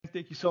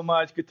thank you so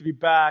much. Good to be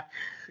back.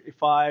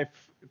 If I'm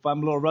a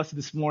little rusty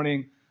this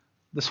morning,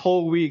 this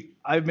whole week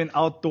I've been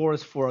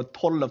outdoors for a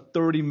total of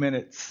 30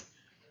 minutes.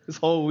 This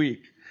whole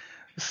week.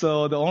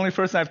 So the only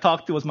person I've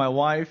talked to was my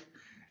wife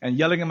and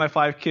yelling at my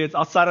 5 kids.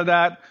 Outside of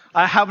that,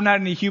 I haven't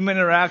had any human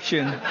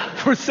interaction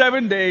for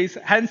 7 days.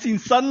 Hadn't seen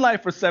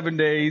sunlight for 7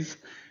 days.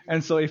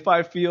 And so if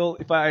I'm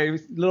a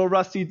little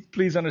rusty,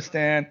 please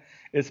understand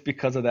it's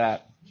because of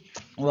that.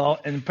 Well,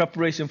 in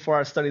preparation for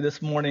our study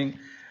this morning,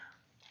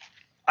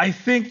 I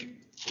think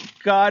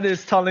God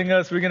is telling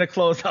us we're going to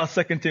close out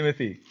 2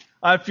 Timothy.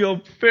 I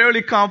feel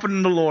fairly confident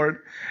in the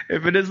Lord,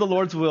 if it is the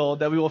Lord's will,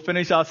 that we will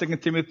finish out 2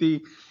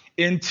 Timothy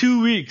in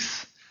 2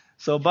 weeks.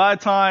 So by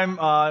the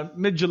time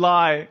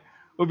mid-July,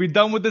 we'll be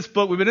done with this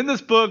book. We've been in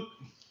this book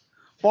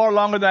far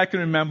longer than I can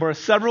remember,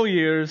 several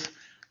years,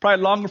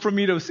 probably longer for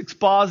me to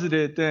exposit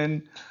it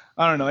than,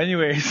 I don't know.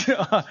 Anyways,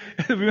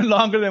 it's been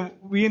longer than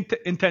we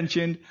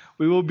intentioned.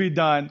 We will be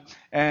done.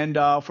 And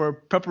for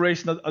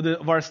preparation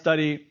of our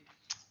study,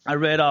 I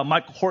read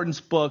Michael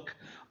Horton's book,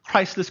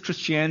 Christless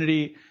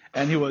Christianity,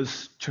 and he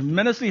was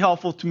tremendously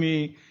helpful to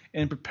me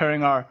in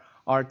preparing our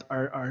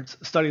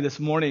study this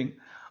morning.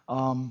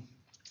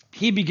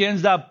 He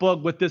begins that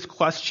book with this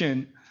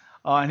question,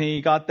 and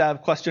he got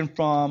that question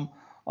from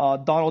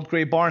Donald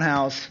Gray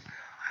Barnhouse.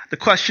 The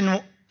question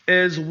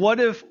is, what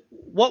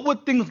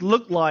would things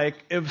look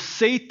like if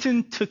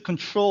Satan took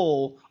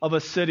control of a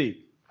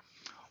city?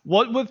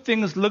 What would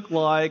things look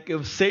like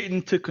if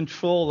Satan took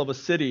control of a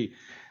city?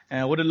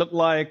 And what did it look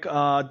like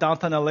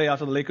downtown LA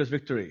after the Lakers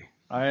victory?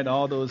 Right,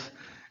 all those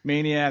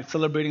maniacs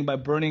celebrating by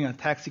burning a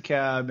taxi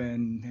cab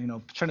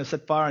and trying to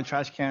set fire on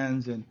trash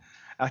cans and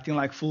acting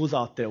like fools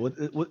out there.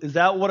 Is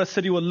that what a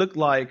city would look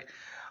like?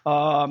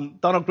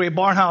 Donald Gray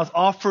Barnhouse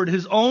offered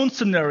his own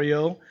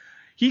scenario.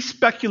 He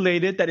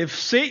speculated that if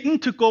Satan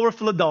took over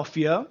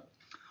Philadelphia,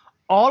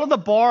 all of the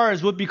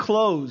bars would be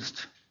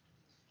closed.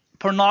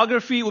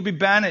 Pornography would be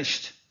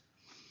banished.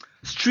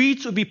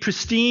 Streets would be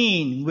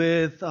pristine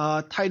with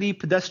tidy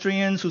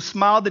pedestrians who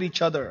smiled at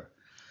each other.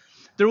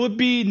 There would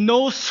be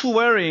no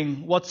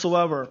swearing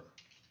whatsoever.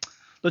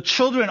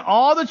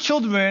 All the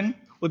children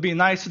would be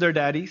nice to their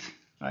daddies,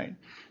 right?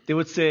 They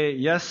would say,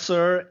 yes,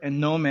 sir, and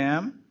no,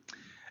 ma'am.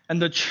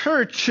 And the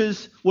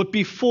churches would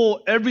be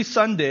full every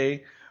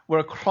Sunday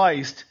where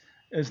Christ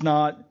is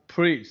not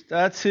preached.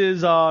 That's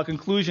his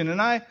conclusion,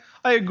 and I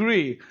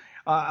agree.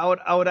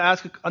 I would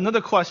ask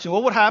another question.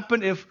 What would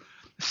happen if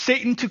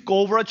Satan took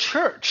over a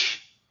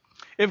church?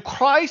 If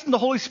Christ and the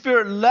Holy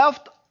Spirit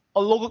left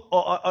a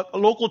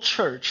local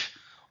church,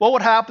 what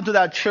would happen to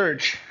that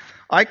church?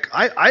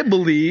 I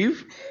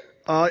believe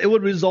it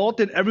would result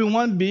in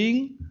everyone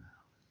being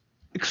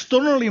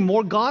externally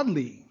more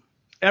godly.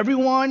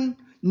 Everyone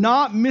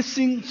not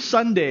missing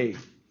Sunday,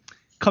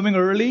 coming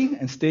early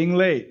and staying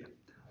late.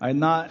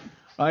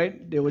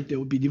 They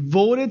would be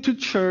devoted to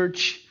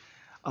church.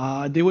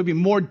 They would be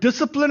more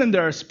disciplined in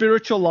their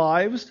spiritual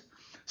lives,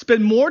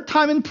 spend more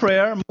time in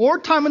prayer, more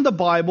time in the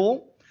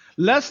Bible,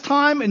 less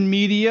time in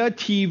media,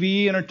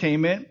 TV,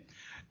 entertainment.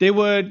 They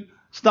would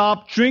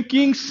stop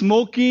drinking,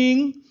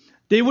 smoking.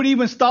 They would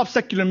even stop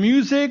secular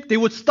music. They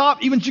would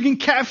stop even drinking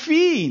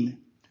caffeine.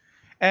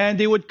 And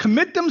they would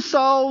commit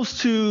themselves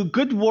to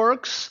good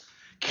works,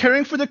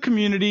 caring for the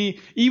community,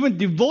 even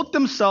devote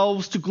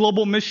themselves to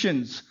global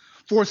missions.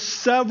 For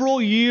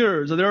several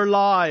years of their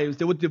lives,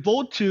 they would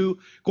devote to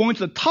going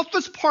to the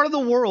toughest part of the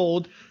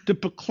world to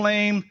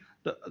proclaim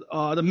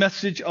the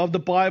message of the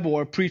Bible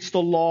or preach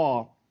the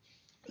law.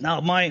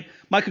 Now, my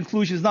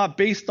conclusion is not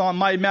based on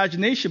my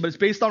imagination, but it's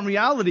based on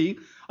reality.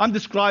 I'm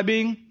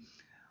describing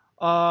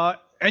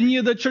any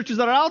of the churches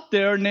that are out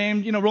there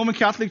named, Roman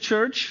Catholic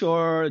Church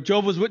or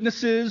Jehovah's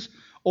Witnesses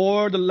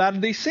or the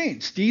Latter-day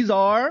Saints. These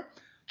are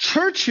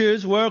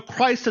churches where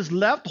Christ has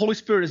left, the Holy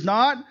Spirit is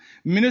not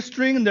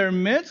ministering in their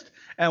midst.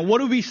 And what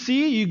do we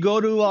see? You go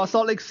to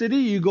Salt Lake City,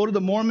 you go to talk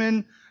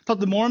to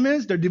the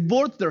Mormons, they're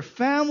devoted to their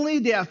family,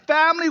 they have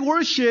family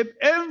worship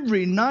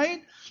every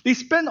night. They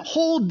spend a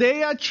whole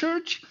day at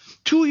church,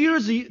 2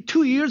 years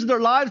of their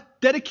lives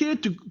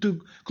dedicated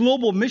to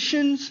global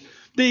missions.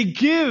 They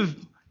give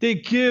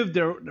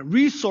their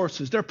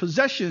resources, their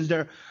possessions,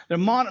 their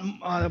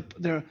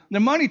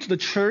money to the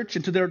church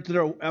and to their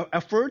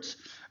efforts.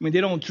 I mean,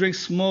 they don't drink,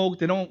 smoke,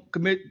 they don't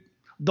commit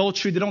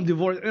adultery, they don't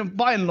divorce. And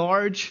by and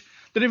large,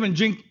 they don't even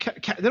drink.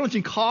 They don't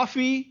drink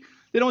coffee.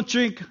 They don't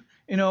drink,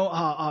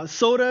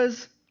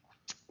 sodas.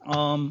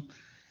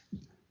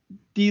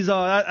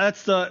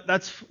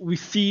 We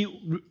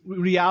see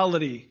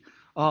reality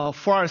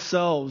for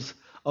ourselves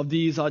of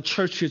these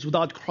churches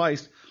without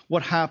Christ.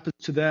 What happens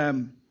to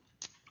them?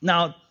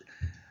 Now,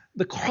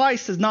 the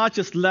Christ has not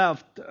just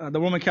left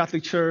the Roman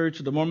Catholic Church,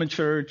 or the Mormon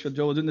Church, or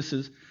Jehovah's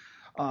Witnesses.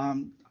 I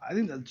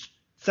think the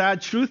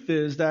sad truth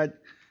is that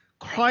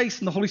Christ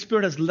and the Holy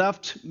Spirit has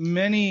left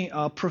many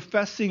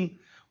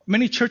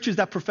churches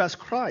that profess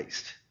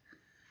Christ.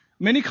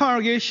 Many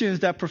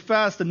congregations that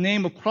profess the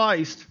name of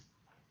Christ,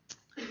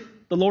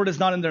 the Lord is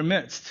not in their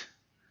midst.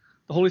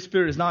 The Holy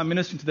Spirit is not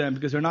ministering to them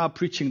because they're not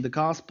preaching the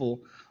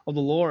gospel of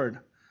the Lord.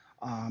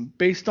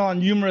 Based on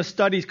numerous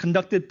studies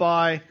conducted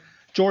by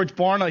George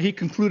Barna, he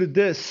concluded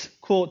this,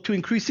 quote, to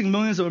increasing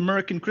millions of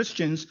American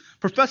Christians,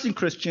 professing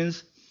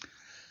Christians,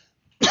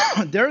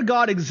 their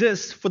God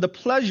exists for the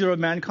pleasure of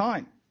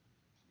mankind.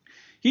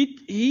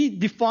 He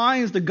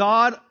defines the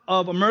God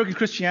of American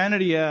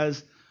Christianity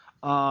as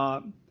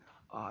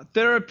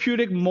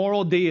therapeutic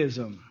moral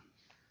deism,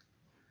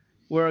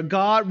 where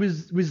God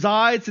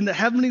resides in the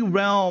heavenly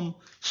realm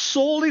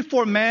solely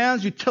for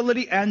man's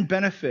utility and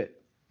benefit.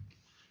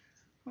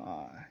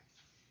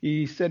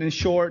 He said, in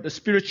short, the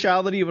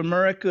spirituality of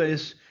America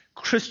is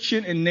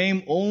Christian in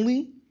name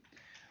only.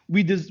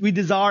 We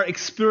desire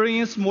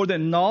experience more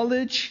than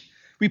knowledge.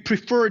 We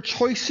prefer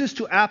choices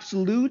to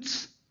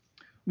absolutes.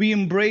 We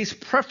embrace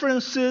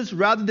preferences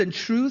rather than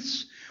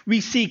truths.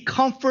 We seek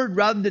comfort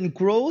rather than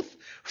growth.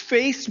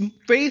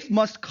 Faith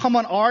must come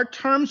on our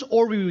terms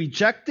or we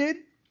reject it.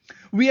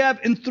 We have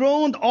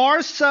enthroned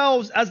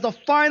ourselves as the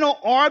final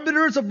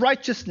arbiters of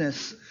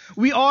righteousness.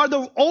 We are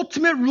the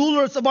ultimate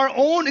rulers of our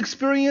own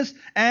experience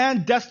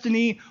and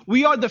destiny.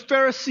 We are the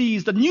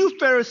Pharisees, the new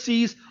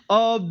Pharisees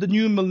of the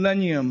new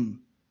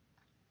millennium.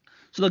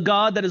 So the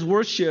God that is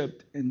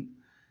worshipped in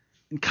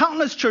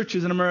countless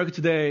churches in America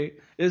today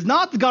is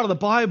not the God of the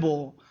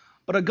Bible,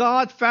 but a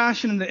God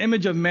fashioned in the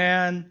image of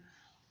man.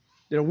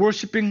 They're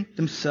worshiping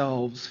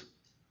themselves.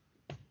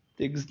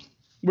 They're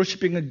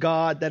worshiping a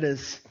God that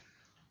is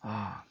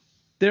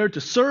there to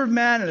serve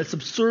man and is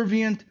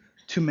subservient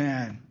to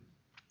man.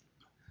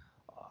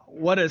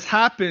 What has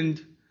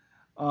happened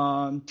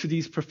to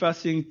these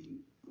professing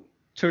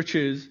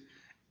churches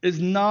is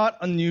not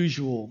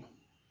unusual.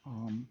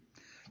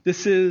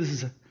 This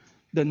is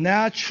the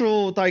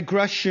natural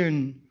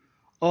digression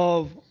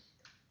of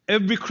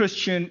every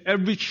Christian,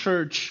 every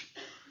church,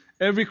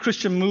 every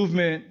Christian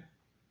movement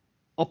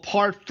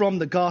apart from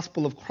the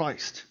gospel of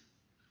Christ.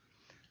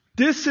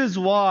 This is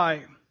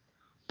why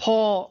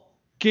Paul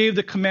gave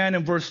the command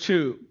in verse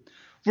 2.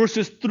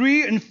 Verses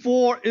 3 and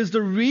 4 is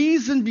the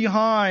reason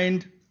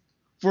behind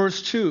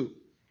verse 2.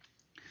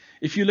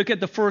 If you look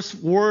at the first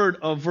word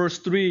of verse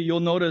 3,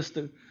 you'll notice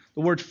the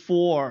word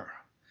for.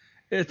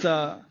 It's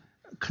a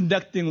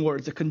connecting word.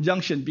 It's a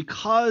conjunction.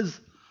 Because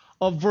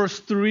of verse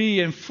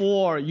 3 and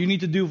 4, you need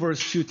to do verse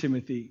 2,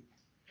 Timothy.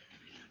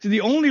 See,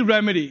 the only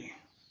remedy,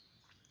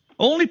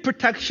 only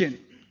protection,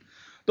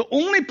 the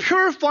only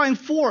purifying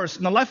force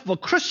in the life of a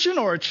Christian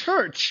or a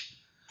church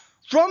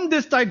from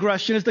this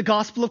digression is the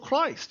gospel of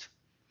Christ.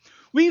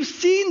 We've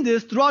seen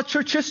this throughout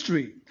church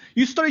history.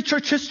 You study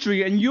church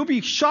history and you'll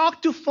be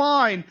shocked to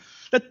find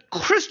that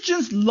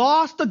Christians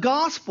lost the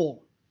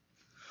gospel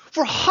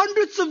for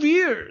hundreds of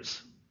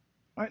years,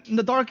 right, in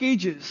the Dark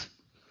Ages.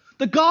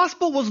 The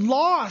gospel was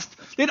lost.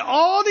 They had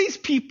all these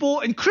people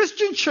in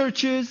Christian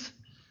churches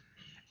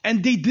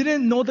and they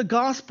didn't know the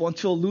gospel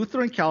until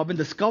Luther and Calvin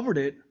discovered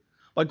it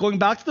by going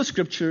back to the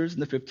scriptures in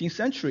the 15th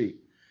century.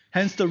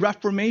 Hence the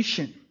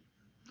Reformation,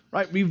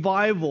 right?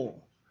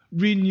 Revival,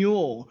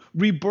 renewal,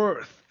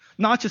 rebirth.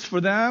 Not just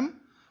for them,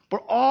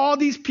 but all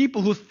these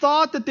people who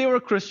thought that they were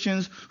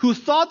Christians, who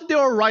thought that they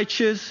were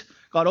righteous.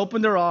 God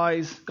opened their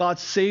eyes, God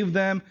saved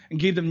them and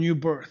gave them new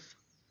birth.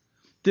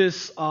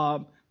 This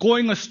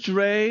going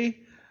astray,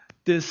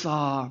 this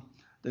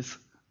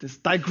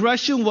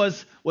digression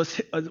was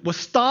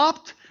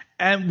stopped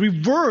and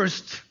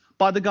reversed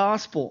by the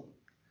gospel.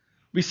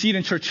 We see it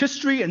in church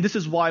history, and this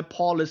is why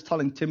Paul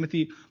told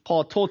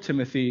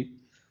Timothy,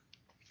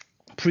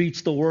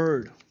 preach the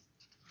word.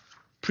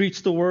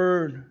 Preach the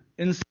word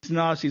in season and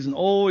out of season.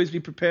 Always be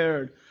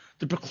prepared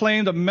to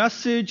proclaim the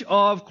message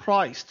of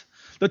Christ,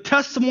 the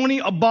testimony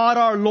about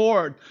our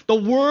Lord, the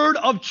word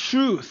of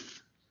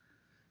truth,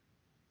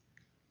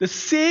 the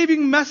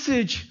saving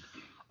message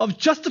of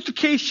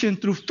justification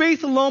through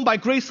faith alone, by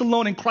grace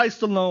alone, in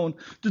Christ alone,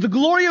 to the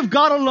glory of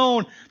God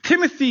alone.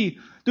 Timothy,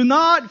 do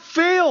not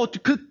fail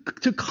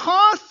to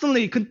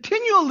constantly,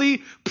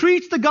 continually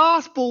preach the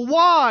gospel.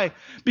 Why?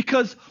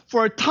 Because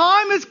for a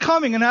time is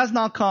coming and has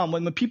not come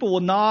when the people will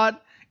not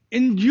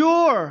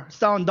endure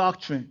sound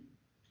doctrine.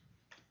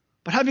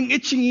 But having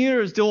itching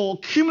ears, they will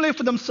accumulate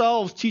for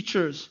themselves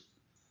teachers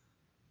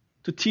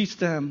to teach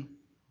them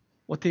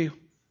what they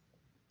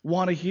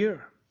want to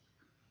hear.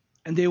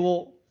 And they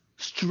will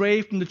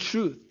stray from the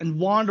truth and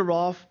wander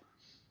off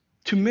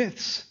to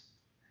myths.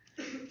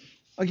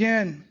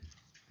 Again,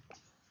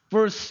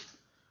 verses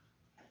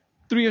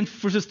 3 and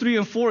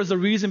 4 is the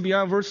reason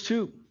behind verse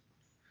 2.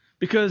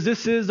 Because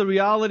this is the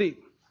reality.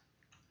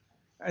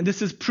 And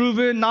this is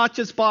proven not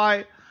just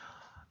by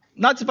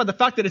the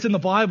fact that it's in the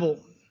Bible,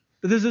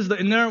 that this is the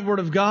inerrant word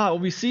of God.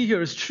 What we see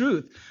here is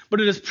truth. But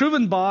it is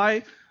proven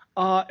by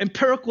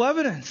empirical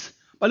evidence,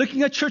 by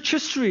looking at church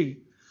history,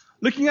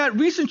 looking at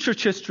recent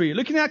church history,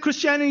 looking at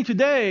Christianity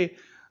today,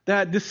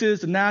 that this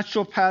is the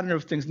natural pattern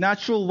of things,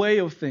 natural way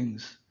of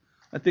things,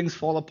 that things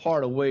fall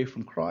apart away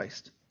from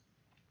Christ.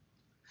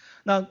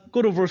 Now,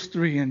 go to verse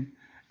 3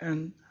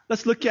 and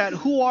let's look at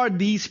who are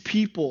these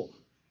people.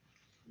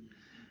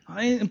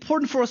 It's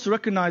important for us to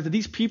recognize that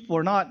these people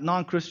are not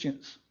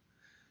non-Christians.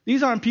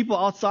 These aren't people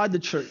outside the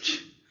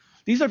church.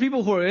 These are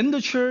people who are in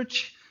the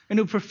church and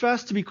who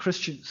profess to be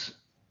Christians.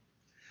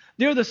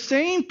 They're the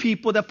same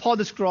people that Paul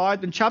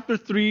described in chapter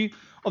 3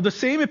 of the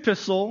same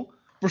epistle,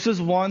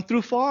 verses 1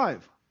 through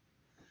 5.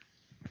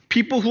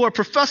 People who are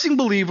professing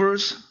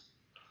believers,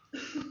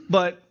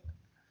 but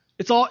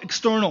it's all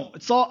external.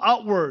 It's all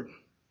outward.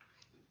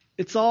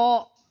 It's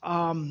all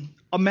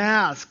a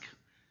mask,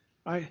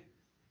 right?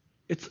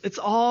 It's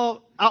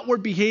all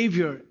outward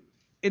behavior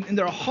in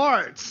their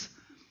hearts,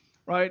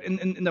 right?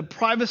 In the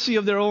privacy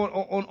of their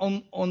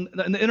own in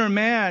the inner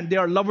man, they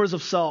are lovers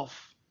of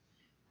self.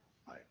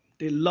 Right?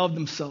 They love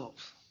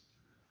themselves.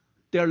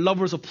 They are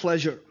lovers of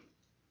pleasure.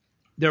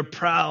 They're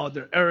proud.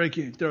 They're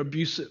arrogant. They're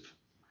abusive.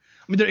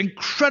 I mean, they're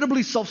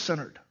incredibly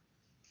self-centered.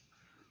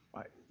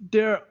 Right?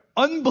 They're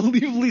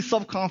unbelievably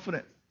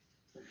self-confident.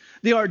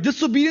 They are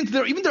disobedient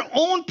to even their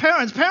own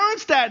parents.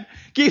 Parents that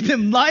gave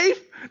them life,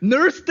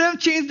 nursed them,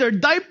 changed their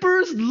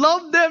diapers,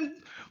 loved them,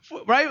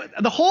 right?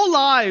 The whole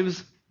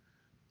lives.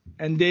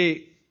 And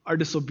they are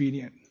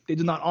disobedient. They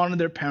do not honor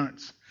their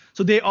parents.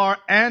 So they are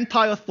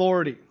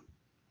anti-authority.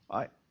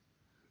 Right?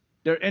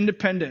 They're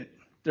independent.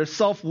 They're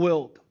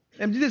self-willed.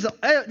 And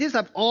these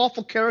have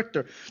awful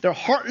character. They're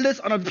heartless,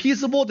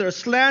 unappeasable. They're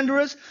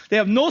slanderous. They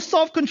have no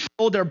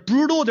self-control. They're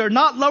brutal. They're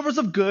not lovers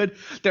of good.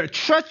 They're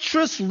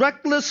treacherous,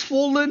 reckless,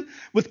 swollen,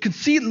 with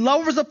conceit,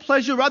 lovers of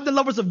pleasure rather than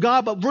lovers of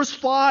God. But verse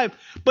 5,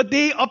 but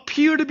they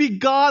appear to be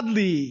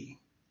godly.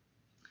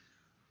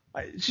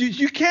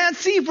 You can't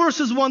see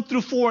verses 1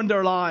 through 4 in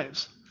their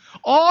lives.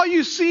 All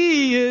you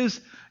see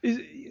is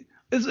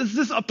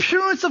this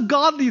appearance of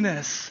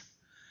godliness.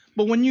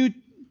 But when you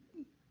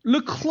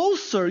look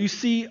closer, you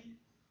see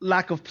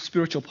lack of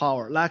spiritual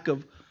power, lack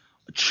of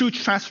true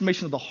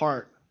transformation of the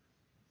heart.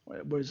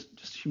 Right? Where it's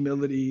just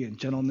humility and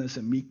gentleness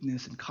and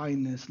meekness and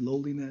kindness,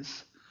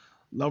 lowliness,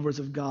 lovers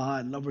of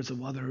God, lovers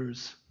of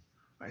others,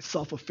 right?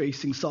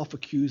 Self-effacing,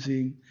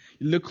 self-accusing.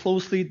 You look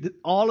closely,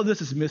 all of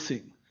this is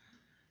missing.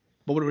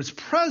 But what is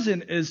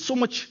present is so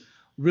much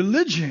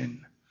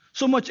religion,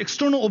 so much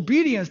external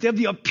obedience. They have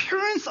the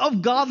appearance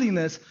of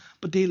godliness,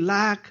 but they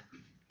lack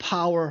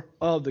power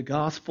of the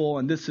gospel.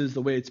 And this is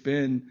the way it's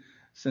been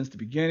since the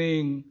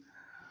beginning.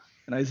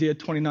 In Isaiah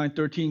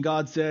 29:13,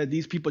 God said,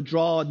 these people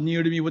draw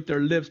near to me with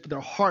their lips, but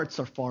their hearts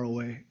are far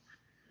away.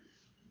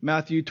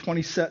 Matthew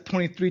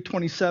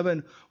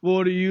 23:27,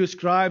 woe to you,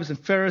 scribes and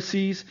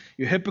Pharisees,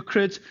 you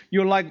hypocrites,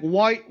 you're like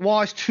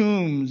whitewashed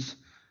tombs.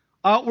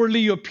 Outwardly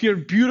you appear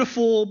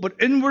beautiful, but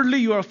inwardly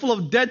you are full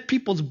of dead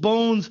people's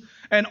bones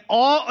and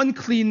all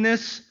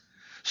uncleanness.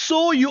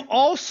 So you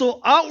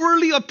also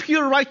outwardly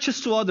appear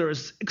righteous to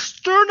others.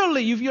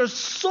 Externally you're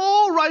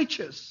so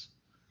righteous,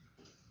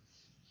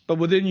 but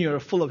within you are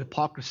full of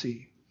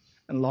hypocrisy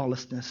and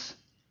lawlessness.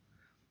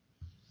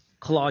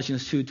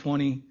 Colossians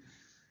 2:20,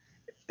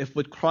 if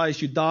with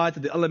Christ you died to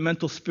the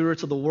elemental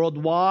spirits of the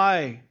world,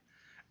 why?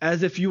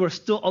 As if you were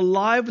still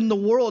alive in the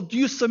world, do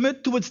you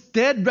submit to its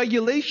dead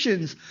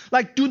regulations?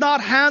 Like do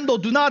not handle,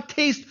 do not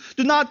taste,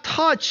 do not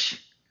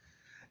touch.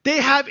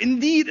 They have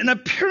indeed an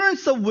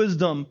appearance of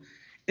wisdom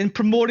in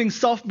promoting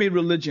self-made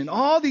religion.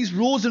 All these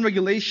rules and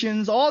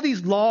regulations, all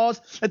these laws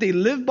that they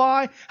live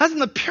by has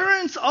an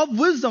appearance of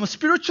wisdom,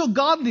 spiritual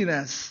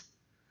godliness.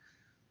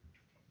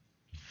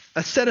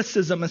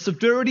 Asceticism and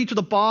severity to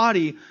the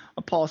body,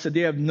 Paul said,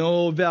 they have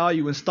no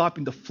value in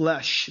stopping the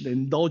flesh, the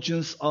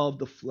indulgence of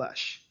the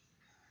flesh.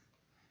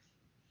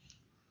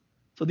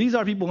 So these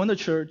are people in the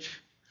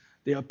church.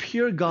 They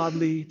appear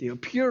godly. They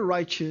appear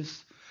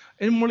righteous.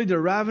 Inwardly, they're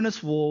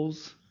ravenous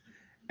wolves.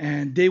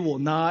 And they will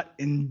not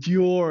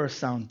endure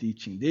sound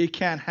teaching. They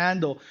can't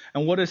handle.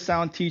 And what is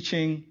sound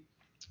teaching?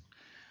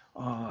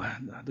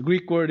 The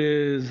Greek word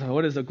is,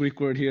 what is the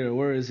Greek word here?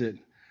 Where is it?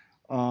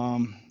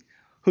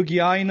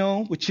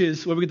 Hugiaino, which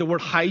is where we get the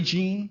word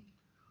hygiene.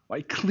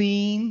 Right?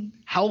 Clean,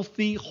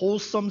 healthy,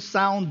 wholesome,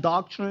 sound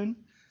doctrine.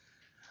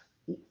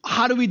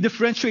 How do we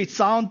differentiate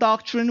sound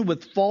doctrine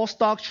with false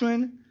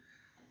doctrine?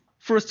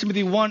 1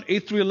 Timothy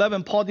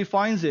 1:8-11, Paul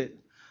defines it.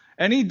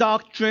 Any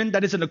doctrine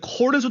that is in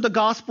accordance with the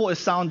gospel is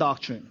sound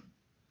doctrine.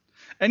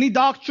 Any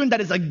doctrine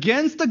that is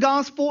against the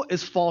gospel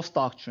is false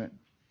doctrine.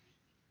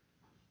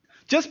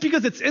 Just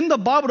because it's in the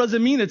Bible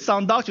doesn't mean it's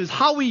sound doctrine. It's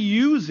how we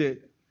use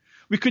it.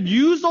 We could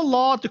use the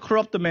law to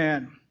corrupt the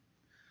man.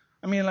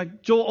 I mean,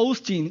 like Joel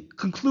Osteen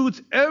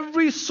concludes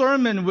every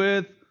sermon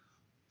with,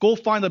 go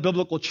find a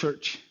biblical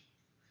church.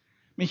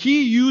 I mean,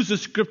 he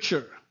uses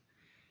scripture.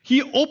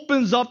 He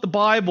opens up the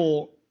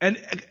Bible and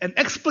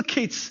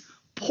explicates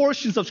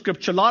portions of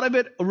scripture, a lot of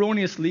it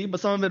erroneously, but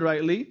some of it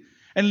rightly,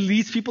 and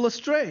leads people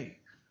astray.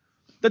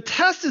 The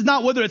test is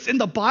not whether it's in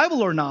the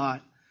Bible or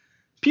not.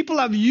 People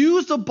have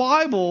used the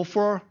Bible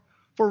for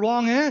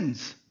wrong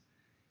ends.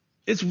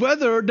 It's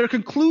whether their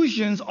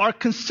conclusions are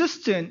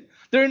consistent,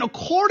 they're in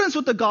accordance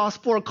with the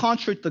gospel or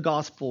contrary to the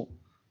gospel.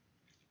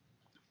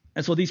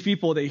 And so these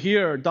people, they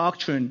hear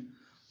doctrine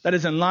that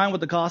is in line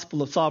with the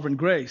gospel of sovereign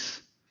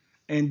grace,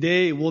 and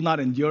they will not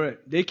endure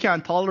it. They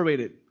can't tolerate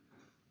it.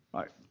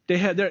 Right?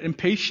 They're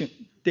impatient.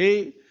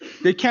 They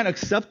can't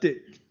accept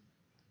it.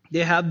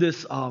 They have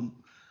this,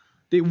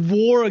 they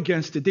war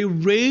against it. They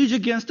rage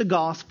against the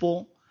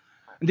gospel.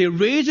 And they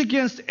rage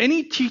against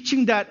any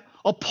teaching that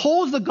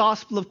oppose the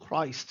gospel of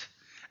Christ.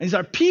 And these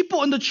are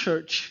people in the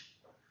church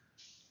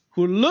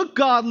who look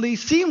godly,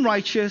 seem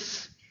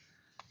righteous.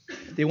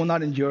 They will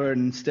not endure it.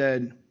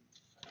 Instead,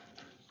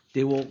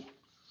 they will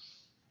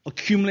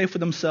accumulate for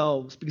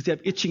themselves because they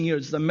have itching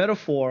ears. It's a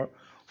metaphor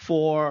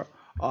for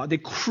they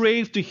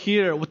crave to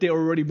hear what they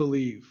already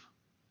believe.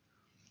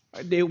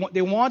 Right?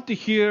 They want to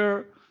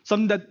hear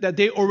something that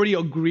they already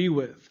agree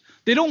with.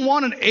 They don't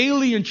want an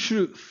alien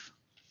truth.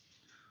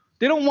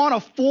 They don't want a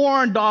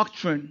foreign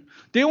doctrine.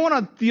 They want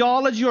a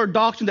theology or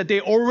doctrine that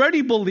they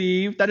already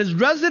believe, that is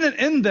resident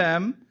in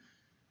them,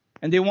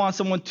 and they want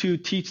someone to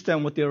teach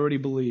them what they already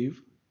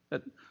believe,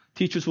 that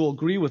teachers will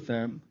agree with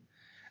them,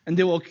 and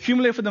they will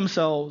accumulate for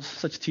themselves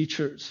such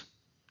teachers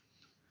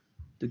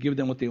to give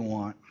them what they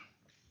want.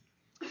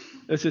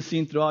 This is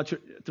seen throughout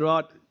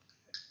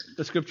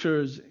the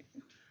scriptures.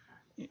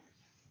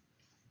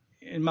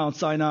 In Mount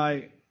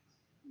Sinai,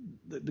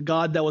 the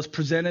God that was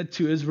presented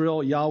to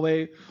Israel,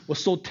 Yahweh,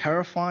 was so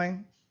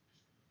terrifying,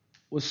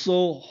 was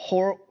so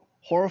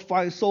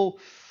horrifying, so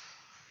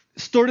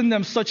stirred in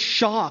them such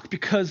shock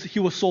because he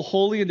was so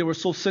holy and they were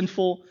so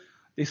sinful.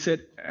 They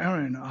said,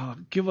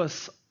 Aaron, give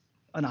us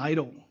an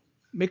idol.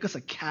 Make us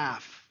a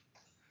calf.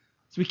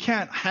 So we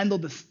can't handle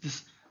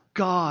this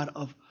God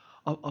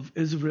of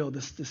Israel,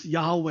 this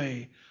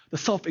Yahweh, the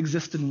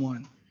self-existent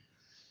one.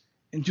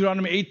 In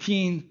Deuteronomy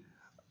 18,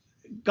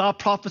 God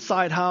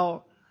prophesied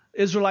how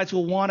Israelites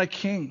will want a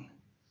king.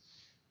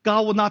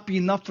 God will not be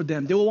enough for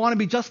them. They will want to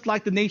be just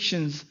like the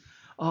nations,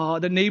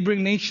 the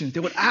neighboring nations. They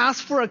would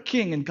ask for a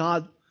king, and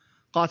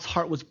God's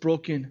heart was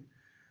broken.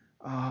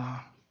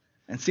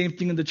 And same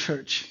thing in the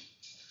church.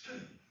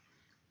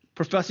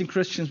 Professing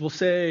Christians will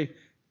say,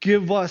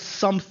 give us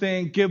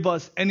something, give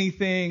us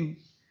anything,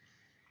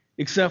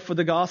 except for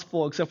the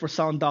gospel, except for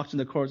sound doctrine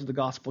that accords with the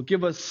gospel.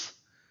 Give us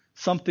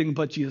something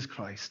but Jesus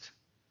Christ.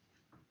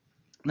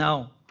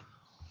 Now,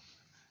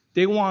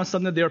 they want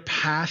something that they're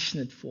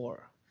passionate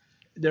for.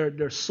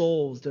 Their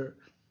souls, their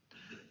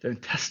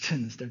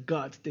intestines, their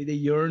guts, they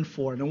yearn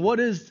for it. And what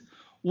is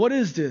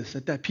this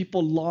that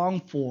people long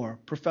for,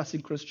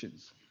 professing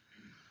Christians?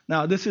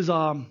 Now, this is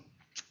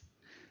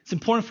it's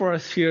important for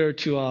us here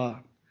to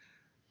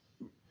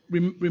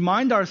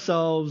remind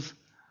ourselves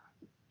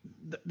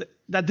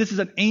that this is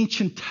an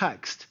ancient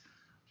text.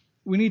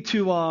 We need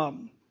to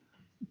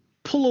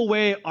pull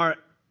away our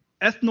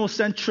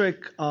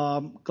ethnocentric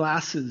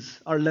glasses,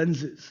 our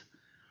lenses.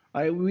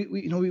 Right?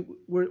 We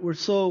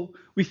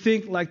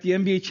think like the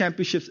NBA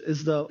championships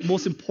is the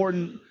most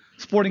important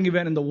sporting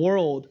event in the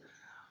world.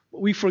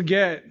 We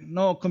forget,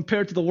 no,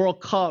 compared to the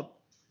World Cup,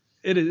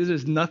 it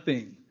is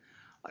nothing.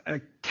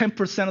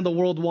 10% of the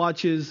world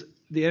watches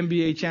the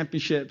NBA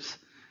championships.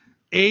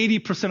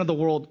 80% of the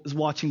world is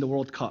watching the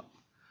World Cup.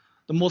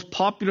 The most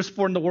popular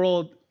sport in the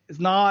world is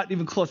not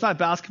even close. It's not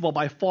basketball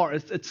by far.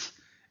 It's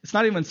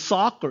not even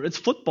soccer. It's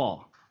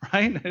football,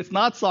 right? It's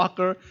not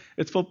soccer.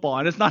 It's football.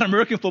 And it's not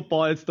American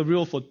football. It's the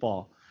real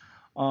football.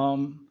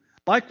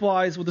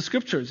 Likewise with the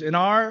scriptures. In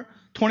our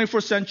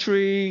 21st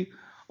century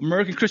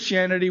American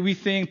Christianity, we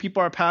think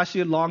people are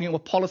passionate, longing.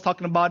 What Paul is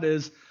talking about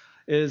is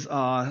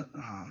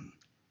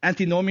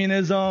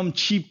antinomianism,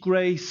 cheap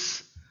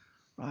grace,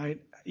 right?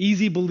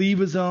 Easy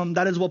believism.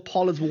 That is what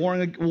Paul is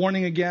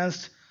warning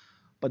against.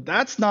 But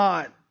that's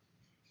not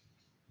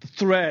the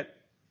threat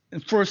in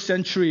first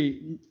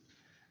century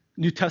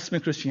New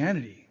Testament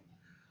Christianity.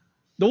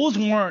 Those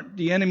weren't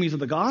the enemies of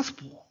the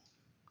gospel.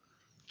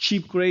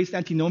 Cheap grace,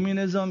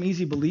 antinomianism,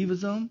 easy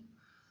believism.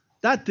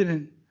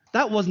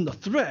 That wasn't the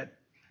threat.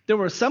 There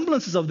were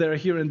semblances of there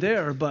here and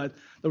there, but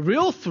the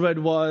real threat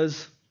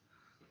was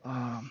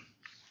the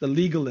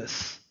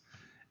legalists.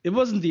 It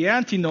wasn't the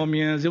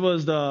antinomians, it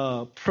was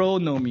the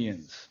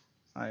pronomians.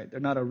 Right? They're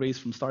not a race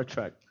from Star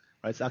Trek.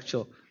 Right? It's an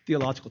actual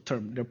theological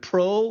term. They're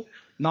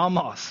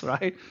pro-nomos,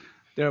 right?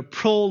 They're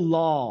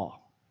pro-law.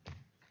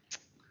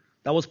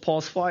 That was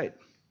Paul's fight.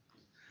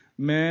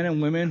 Men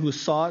and women who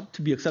sought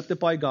to be accepted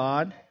by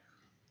God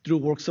through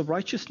works of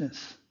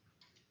righteousness.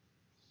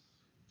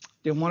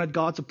 They wanted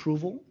God's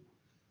approval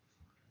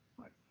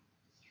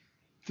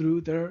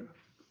through their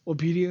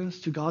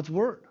obedience to God's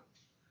word.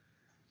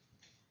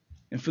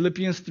 In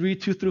Philippians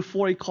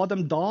 3:2-4, he called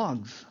them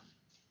dogs.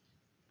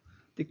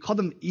 They called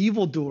them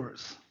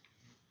evildoers.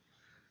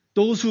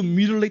 Those who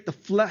mutilate the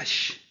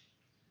flesh.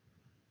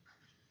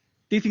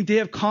 They think they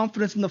have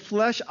confidence in the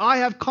flesh. I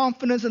have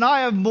confidence and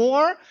I have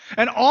more.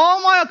 And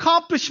all my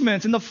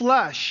accomplishments in the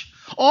flesh,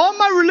 all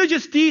my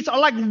religious deeds are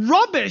like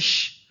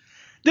rubbish.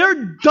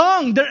 They're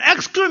dung, they're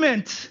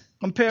excrement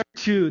compared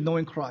to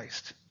knowing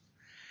Christ.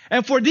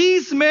 And for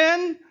these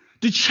men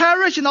to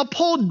cherish and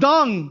uphold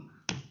dung,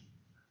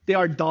 they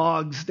are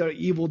dogs, they're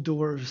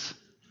evildoers.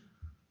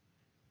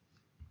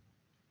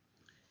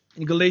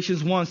 In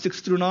Galatians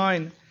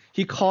 1:6-9,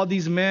 he called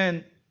these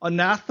men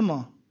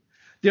anathema.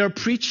 They are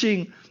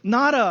preaching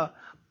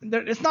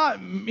it's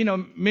not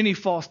many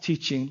false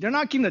teaching. They're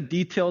not getting the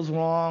details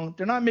wrong.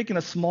 They're not making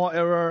a small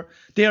error.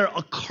 They are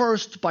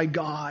accursed by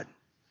God.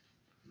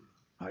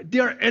 Right? They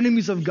are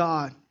enemies of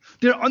God.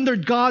 They're under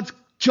God's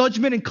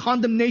judgment and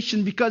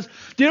condemnation because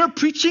they're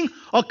preaching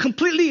a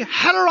completely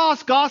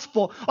heteros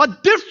gospel, a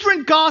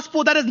different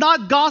gospel that is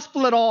not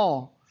gospel at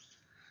all.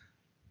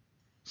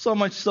 So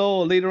much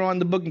so, later on in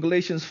the book in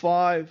Galatians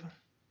 5,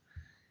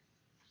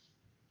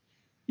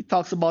 he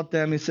talks about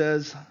them. He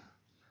says,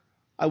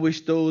 I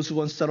wish those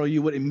who unsettle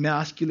you would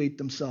emasculate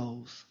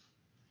themselves.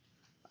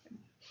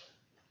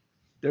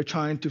 They're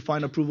trying to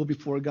find approval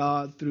before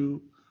God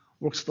through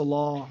works of the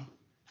law.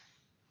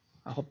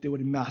 I hope they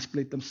would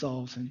emasculate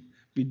themselves and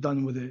be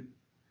done with it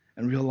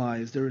and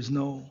realize there is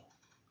no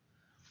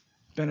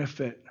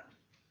benefit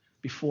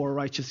before a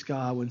righteous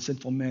God when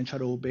sinful men try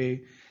to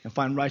obey and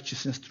find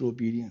righteousness through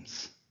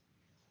obedience.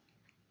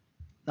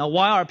 Now,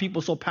 why are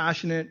people so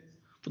passionate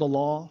for the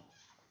law?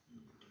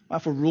 Why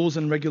for rules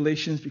and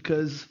regulations?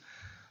 Because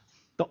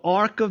the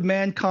arc of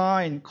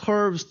mankind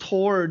curves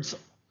towards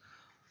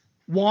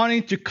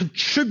wanting to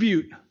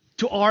contribute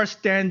to our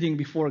standing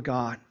before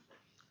God.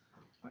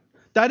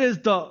 That is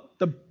the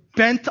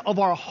bent of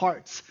our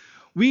hearts.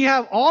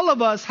 All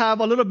of us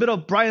have a little bit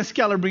of Brian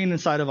Scalabrine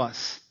inside of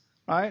us,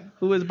 right?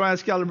 Who is Brian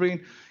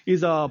Scalabrine?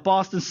 He's a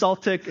Boston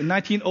Celtic in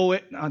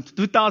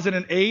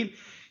 2008.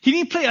 He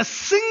didn't play a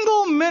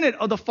single minute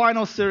of the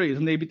final series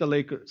when they beat the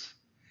Lakers.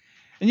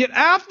 And yet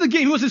after the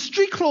game, he was in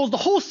street clothes the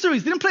whole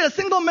series. Didn't play a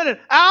single minute.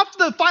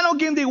 After the final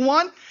game they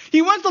won,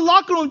 he went to the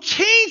locker room,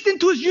 changed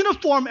into his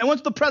uniform, and went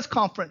to the press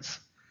conference.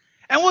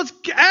 And was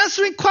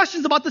answering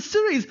questions about the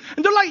series.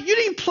 And they're like, you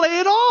didn't play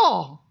at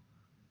all.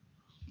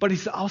 But he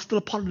said, I was still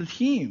a part of the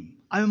team.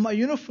 I'm in my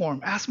uniform.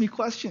 Ask me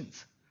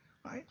questions.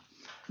 Right?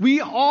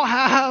 We all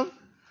have,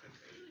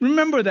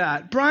 remember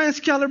that, Brian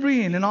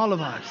Scalabrine and all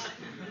of us,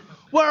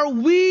 where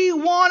we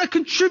want to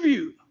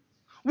contribute.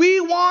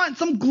 We want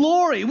some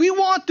glory. We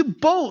want to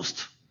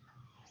boast.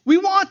 We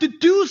want to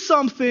do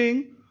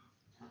something.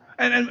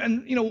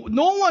 And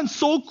no one's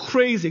so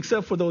crazy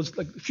except for those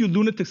like a few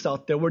lunatics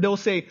out there where they'll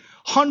say,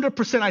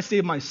 100% I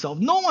save myself.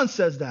 No one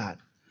says that.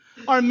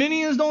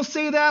 Arminians don't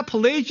say that.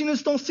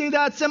 Pelagianists don't say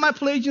that.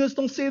 Semi-Pelagianists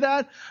don't say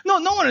that. No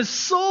one is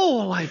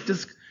so like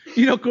just,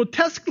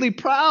 grotesquely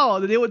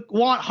proud that they would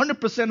want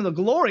 100% of the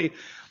glory.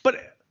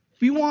 But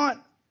we want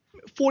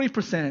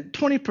 40%,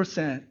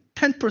 20%,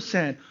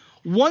 10%,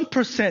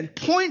 1%,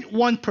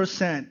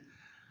 0.1%.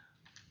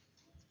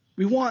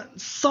 We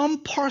want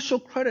some partial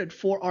credit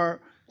for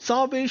our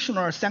salvation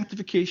or our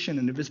sanctification.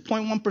 And if it's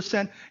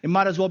 0.1%, it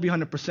might as well be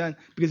 100%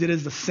 because it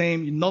is the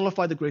same. You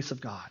nullify the grace of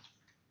God.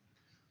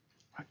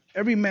 Right?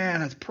 Every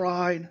man has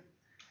pride,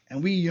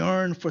 and we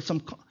yearn for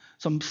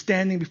some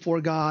standing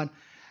before God.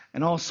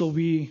 And also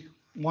we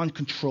want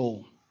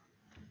control.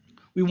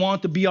 We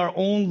want to be our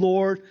own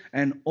Lord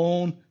and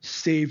own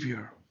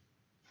Savior.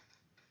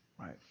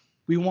 Right?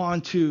 We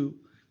want to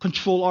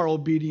control our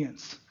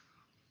obedience.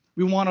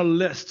 We want a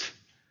list.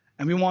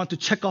 And we want to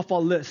check off our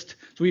list.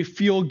 So we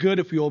feel good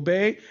if we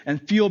obey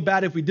and feel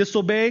bad if we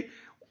disobey.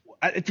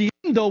 At the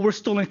end, though, we're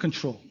still in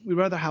control. We'd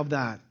rather have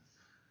that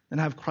than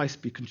have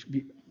Christ be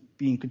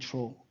in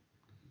control.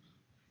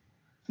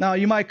 Now,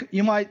 you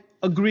might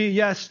agree,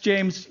 yes,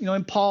 James,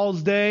 in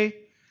Paul's day,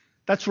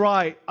 that's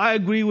right. I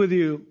agree with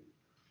you.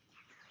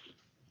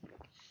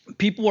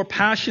 People were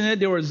passionate.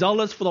 They were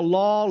zealous for the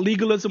law.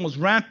 Legalism was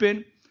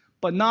rampant,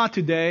 but not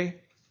today.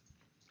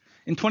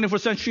 In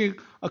 21st century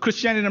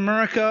Christianity in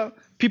America,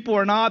 people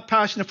are not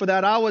passionate for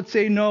that. I would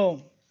say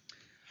no.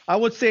 I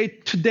would say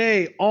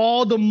today,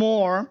 all the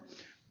more,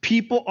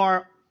 people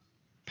are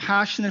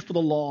passionate for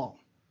the law.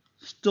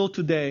 Still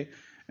today.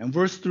 And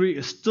verse 3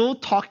 is still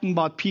talking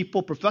about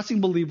people,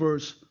 professing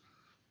believers,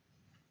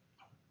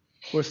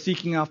 who are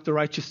seeking after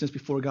righteousness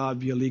before God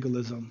via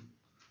legalism,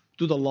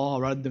 through the law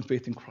rather than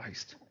faith in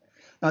Christ.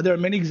 Now, there are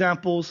many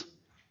examples.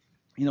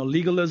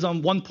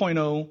 Legalism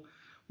 1.0.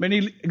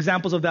 Many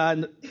examples of that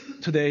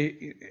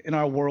today in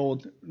our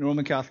world.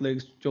 Roman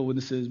Catholics, Jehovah's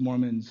Witnesses,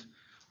 Mormons,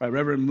 right?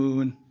 Reverend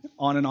Moon,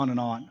 on and on and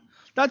on.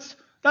 That's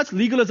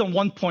legalism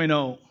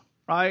 1.0,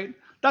 right?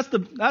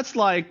 That's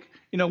like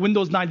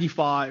Windows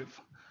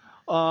 95.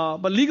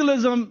 But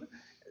legalism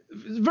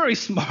is very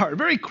smart,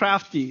 very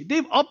crafty.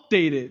 They've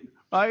updated,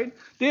 right?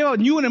 They have a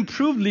new and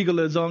improved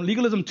legalism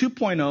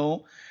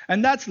 2.0,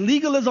 and that's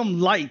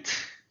legalism light.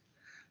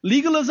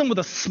 Legalism with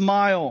a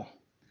smile,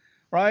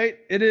 right?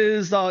 It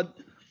is the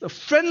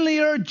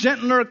friendlier,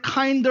 gentler,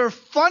 kinder,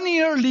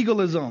 funnier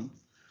legalism,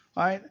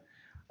 right?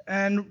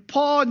 And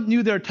Paul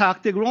knew their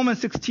tactic.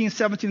 Romans 16,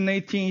 17, and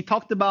 18, he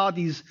talked about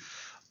these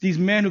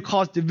men who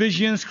cause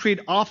divisions, create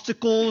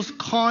obstacles,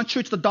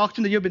 contrary to the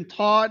doctrine that you've been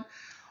taught.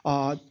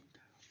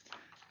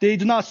 They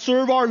do not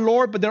serve our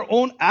Lord, but their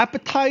own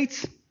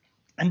appetites.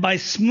 And by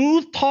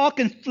smooth talk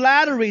and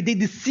flattery, they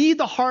deceive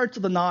the hearts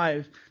of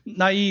the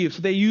naive.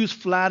 So they use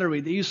flattery.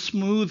 They use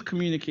smooth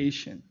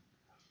communication.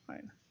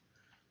 Right?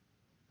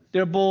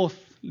 They're both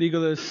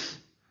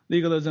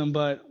legalism,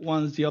 but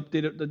one's the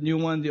updated, the new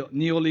one, the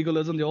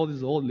neo-legalism. The old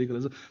is the old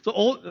legalism.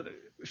 So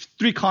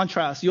three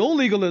contrasts. The old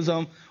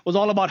legalism was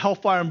all about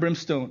hellfire and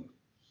brimstone.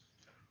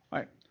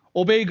 Right?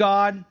 Obey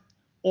God,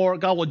 or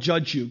God will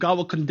judge you. God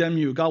will condemn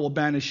you. God will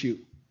banish you.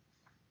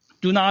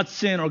 Do not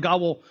sin, or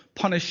God will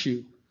punish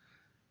you.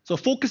 So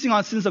focusing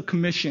on sins of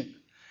commission.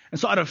 And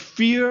so out of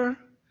fear,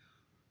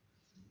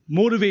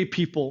 motivate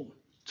people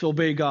to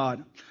obey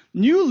God.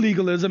 New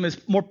legalism is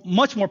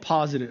much more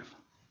positive.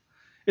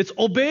 It's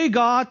obey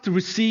God to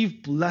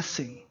receive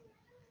blessing.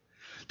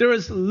 There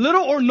is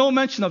little or no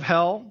mention of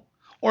hell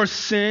or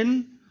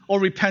sin or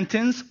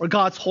repentance or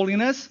God's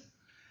holiness.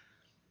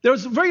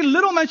 There's very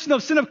little mention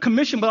of sin of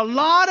commission, but a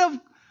lot of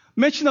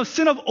mention of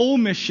sin of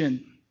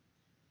omission.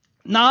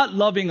 Not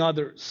loving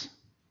others,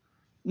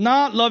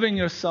 not loving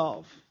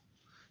yourself,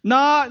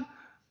 not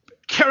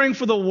caring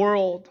for the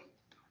world,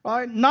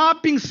 right?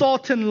 Not being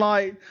salt and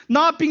light,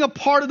 not being a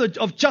part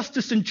of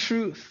justice and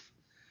truth.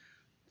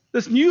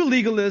 This new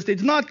legalist, they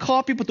do not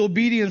call people to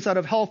obedience out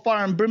of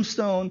hellfire and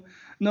brimstone.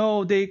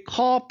 No, they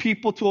call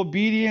people to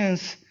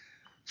obedience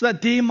so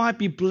that they might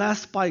be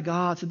blessed by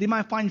God, so they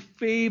might find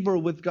favor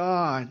with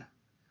God.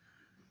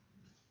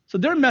 So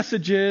their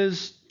message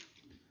is,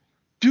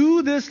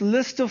 do this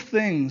list of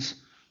things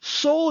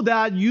so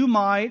that you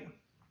might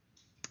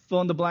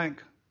fill in the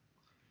blank.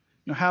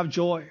 Have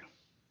joy.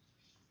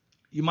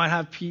 You might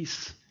have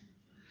peace.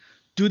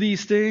 Do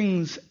these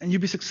things and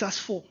you'll be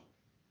successful.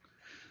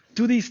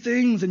 Do these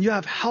things and you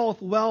have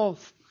health,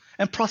 wealth,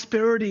 and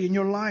prosperity in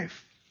your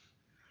life.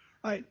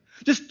 Right?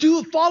 Just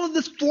follow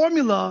this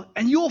formula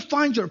and you'll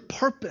find your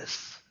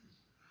purpose.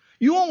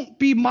 You won't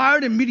be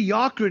mired in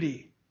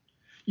mediocrity.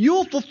 You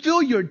will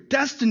fulfill your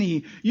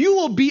destiny. You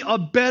will be a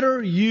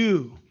better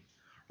you.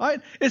 Right?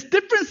 It's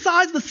different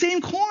sides of the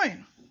same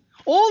coin.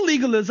 All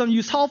legalism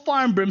use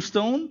hellfire and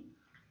brimstone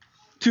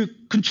to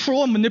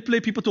control and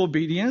manipulate people to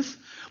obedience.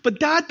 But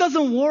that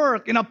doesn't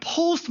work in a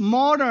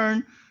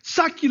postmodern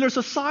secular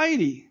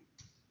society.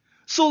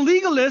 So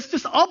legalists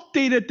just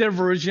updated their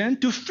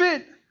version to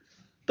fit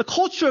the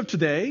culture of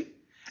today.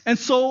 And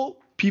so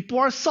people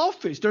are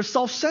selfish. They're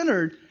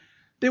self-centered.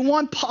 They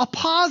want a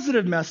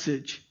positive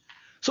message.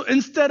 So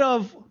instead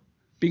of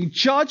being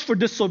judged for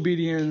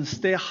disobedience,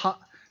 they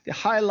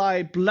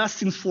highlight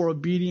blessings for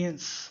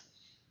obedience.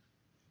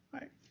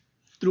 Right?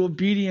 Through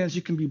obedience,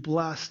 you can be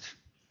blessed.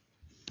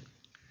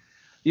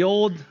 The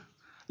old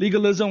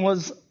legalism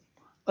was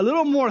a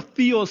little more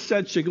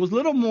theocentric. It was a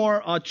little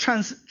more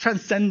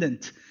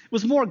transcendent. It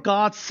was more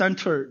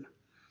God-centered.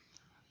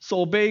 So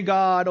obey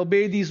God,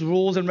 obey these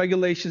rules and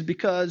regulations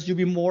because you'll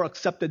be more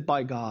accepted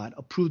by God,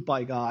 approved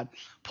by God.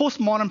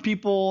 Postmodern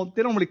people,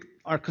 they don't really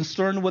are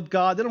concerned with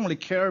God. They don't really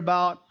care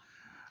about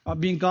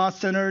being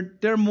God-centered.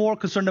 They're more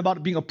concerned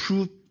about being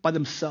approved by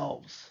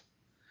themselves,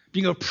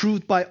 being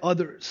approved by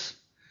others.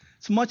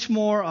 It's much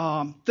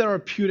more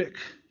therapeutic,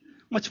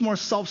 much more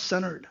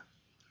self-centered.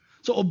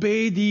 So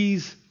obey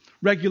these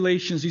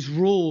regulations, these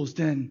rules,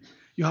 then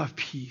you have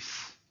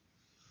peace.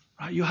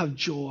 Right? You have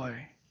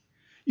joy.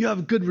 You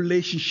have good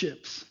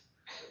relationships.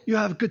 You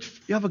have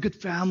a good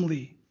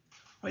family.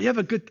 Right? You have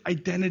a good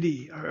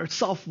identity or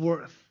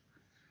self-worth.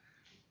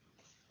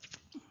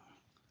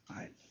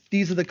 Right?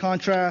 These are the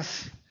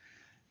contrasts.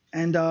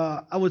 And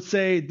I would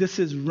say this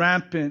is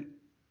rampant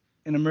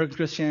in American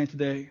Christianity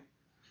today.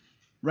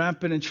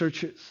 Rampant in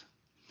churches.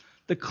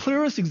 The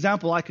clearest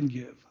example I can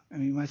give,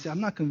 you might say,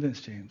 I'm not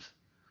convinced, James.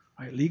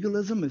 Right?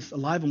 Legalism is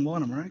alive and well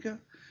in America.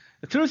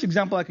 The clearest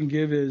example I can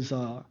give is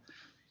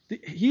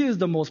he is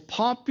the most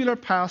popular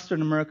pastor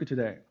in America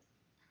today.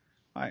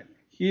 Right?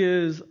 He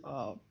is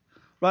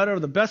writer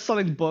of the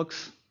best-selling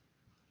books.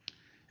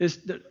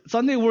 The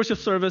Sunday worship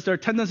service, their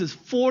attendance is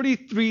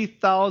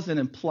 43,000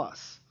 and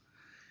plus.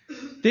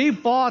 They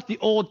bought the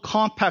old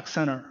Compaq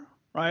Center,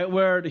 right,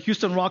 where the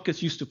Houston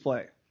Rockets used to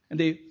play. And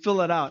they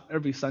fill it out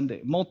every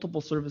Sunday,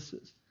 multiple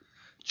services.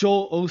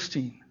 Joel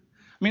Osteen.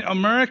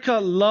 America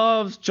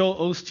loves Joel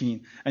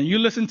Osteen. And you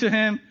listen to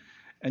him,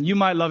 and you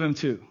might love him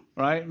too,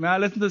 right? Man, I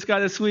listened to this guy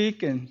this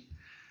week, and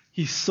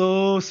he's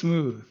so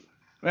smooth.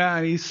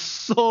 Man, he's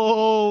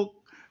so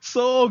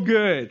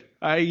good.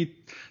 Right? He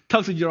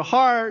tugs at your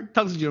heart,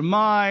 tugs at your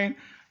mind,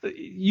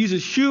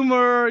 uses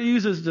humor,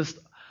 uses just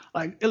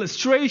like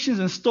illustrations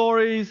and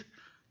stories.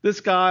 This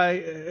guy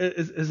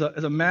is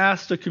a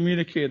master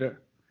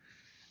communicator.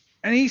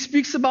 And he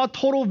speaks about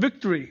total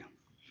victory,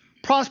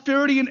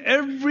 prosperity in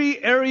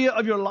every area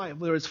of your life,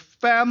 whether it's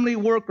family,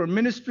 work, or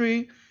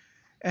ministry.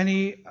 And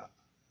he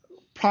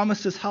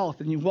promises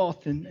health and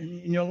wealth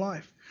in your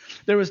life.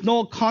 There is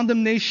no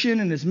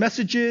condemnation in his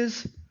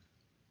messages,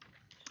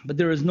 but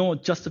there is no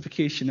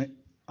justification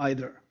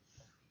either.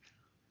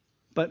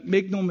 But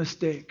make no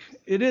mistake,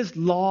 it is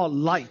law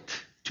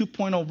light,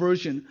 2.0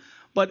 version,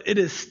 but it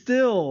is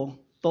still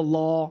the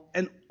law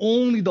and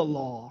only the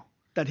law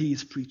that he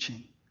is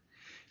preaching.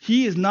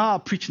 He is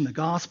not preaching the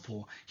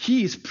gospel.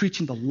 He is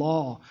preaching the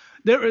law.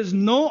 There is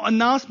no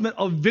announcement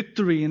of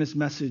victory in his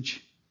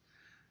message.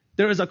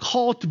 There is a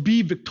call to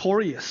be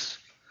victorious.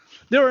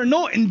 There are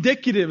no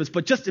indicatives,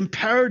 but just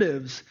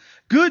imperatives.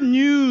 Good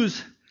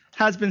news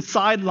has been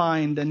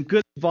sidelined and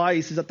good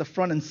advice is at the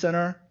front and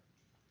center.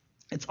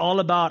 It's all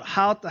about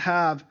how to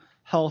have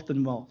health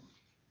and wealth,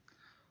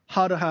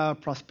 how to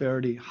have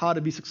prosperity, how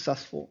to be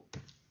successful.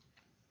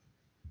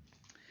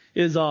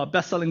 His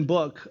best-selling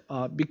book,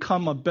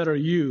 Become a Better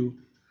You,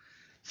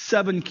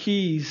 7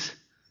 Keys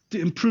to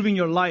improving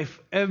your life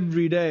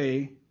every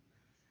day.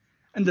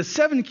 And the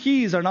 7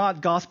 keys are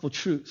not gospel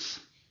truths.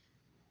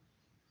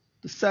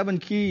 The 7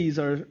 keys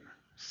are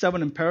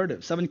 7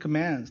 imperatives, 7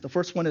 commands. The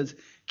first one is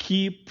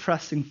keep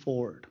pressing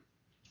forward.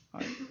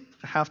 Right?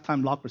 A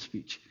halftime locker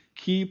speech.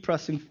 Keep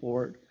pressing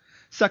forward.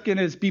 Second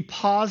is be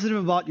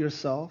positive about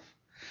yourself.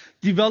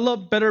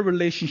 Develop better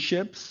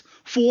relationships.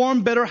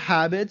 Form better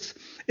habits.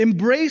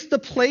 Embrace the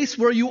place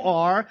where you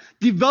are.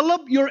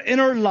 Develop your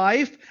inner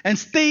life and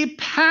stay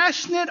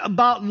passionate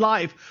about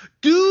life.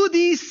 Do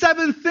these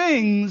 7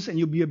 things and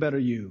you'll be a better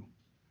you.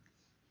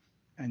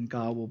 And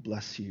God will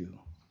bless you.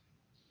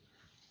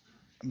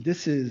 And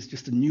this is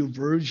just a new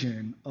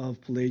version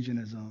of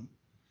Pelagianism.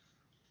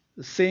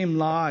 The same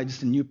lie,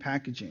 just a new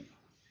packaging.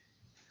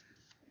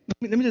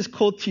 Let me just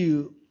quote to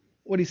you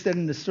what he said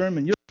in the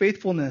sermon. Your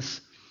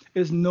faithfulness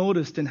is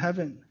noticed in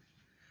heaven.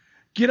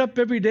 Get up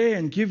every day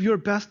and give your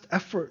best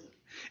effort.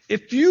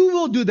 If you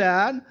will do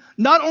that,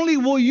 not only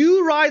will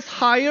you rise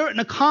higher and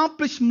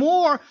accomplish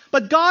more,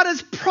 but God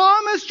has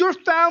promised your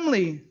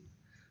family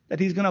that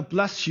he's going to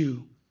bless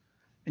you.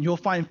 And you'll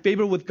find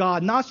favor with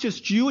God, not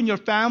just you and your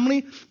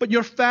family, but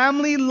your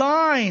family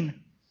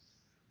line.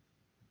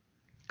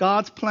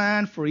 God's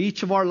plan for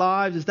each of our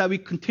lives is that we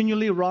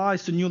continually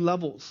rise to new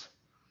levels.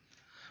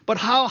 But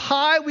how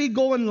high we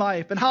go in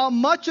life and how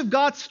much of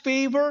God's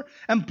favor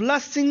and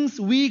blessings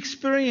we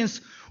experience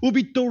will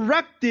be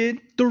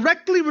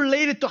directly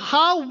related to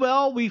how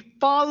well we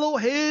follow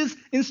his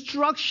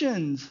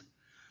instructions.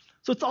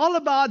 So it's all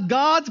about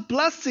God's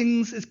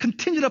blessings is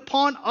contingent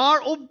upon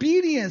our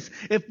obedience.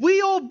 If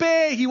we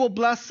obey, he will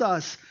bless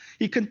us.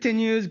 He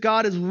continues,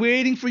 God is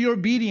waiting for your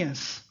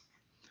obedience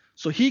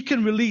so he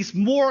can release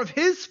more of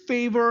his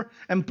favor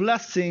and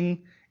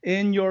blessing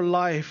in your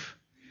life.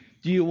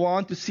 Do you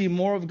want to see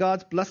more of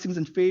God's blessings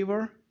and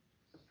favor?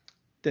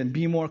 Then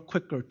be more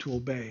quicker to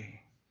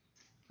obey.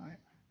 Right?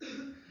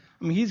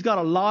 I mean, he's got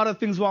a lot of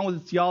things wrong with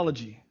his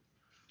theology.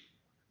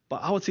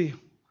 But I would say,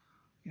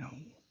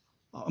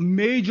 a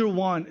major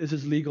one is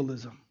his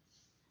legalism.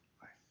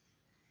 Right?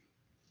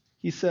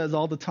 He says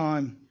all the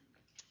time,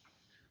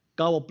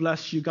 God will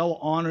bless you, God will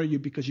honor you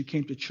because you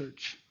came to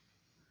church.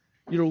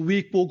 Your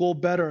week will go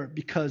better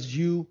because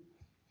you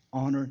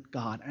honored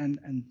God.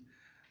 And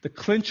the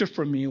clincher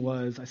for me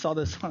was, I saw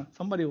this,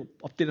 somebody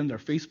updated on their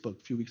Facebook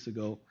a few weeks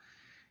ago.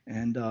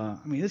 And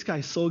this guy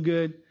is so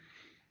good.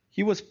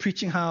 He was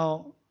preaching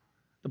how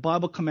the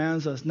Bible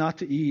commands us not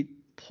to eat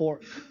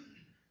pork,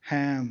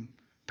 ham,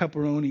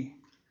 pepperoni.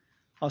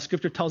 How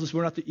Scripture tells us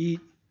we're not to eat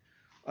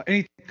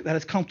anything that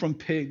has come from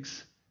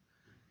pigs.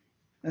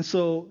 And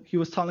so he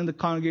was telling the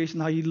congregation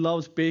how he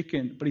loves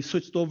bacon, but he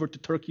switched over to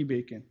turkey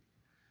bacon.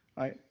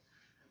 Right?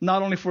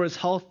 Not only for his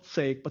health's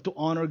sake, but to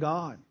honor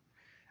God.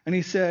 And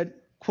he said,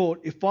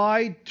 quote, if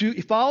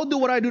I'll do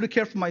what I do to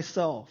care for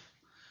myself,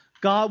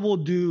 God will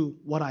do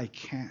what I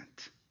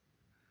can't.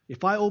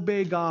 If I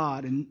obey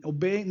God and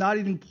obey not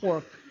eating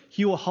pork,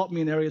 he will help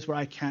me in areas where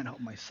I can't help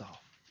myself.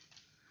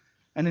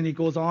 And then he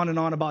goes on and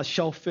on about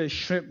shellfish,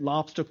 shrimp,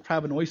 lobster,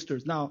 crab, and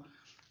oysters. Now,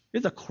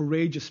 he's a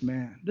courageous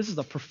man. This is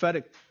a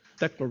prophetic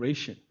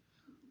declaration.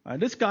 Right?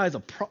 This guy is a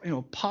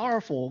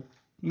powerful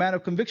man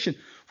of conviction.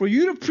 For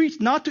you to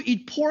preach not to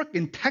eat pork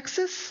in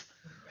Texas,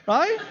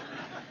 right?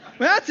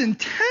 That's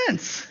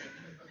intense.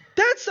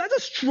 That's a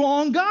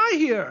strong guy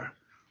here.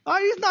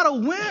 Right? He's not a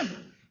wimp.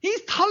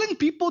 He's telling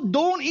people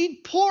don't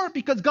eat pork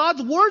because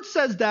God's word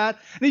says that.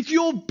 And if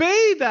you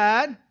obey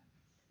that,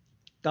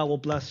 God will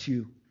bless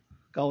you.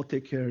 God will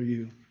take care of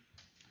you.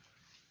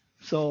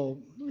 So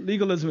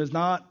legalism is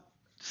not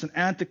just an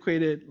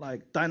antiquated,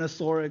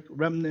 dinosauric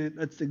remnant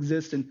that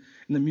exists in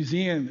the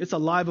museum. It's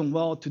alive and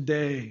well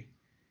today.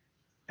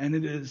 And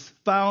it is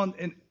found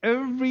in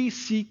every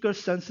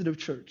seeker-sensitive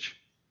church.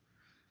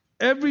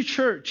 Every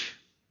church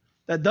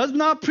that does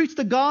not preach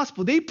the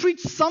gospel, they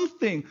preach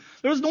something.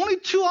 There's only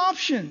 2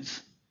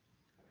 options.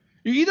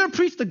 You either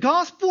preach the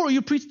gospel or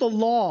you preach the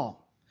law.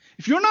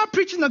 If you're not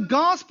preaching the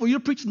gospel,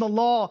 you're preaching the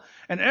law.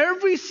 And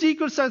every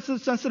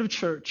seeker-sensitive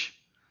church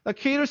that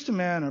caters to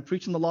man are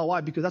preaching the law.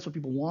 Why? Because that's what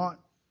people want.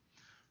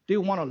 They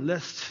want a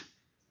list.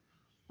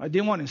 Right?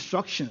 They want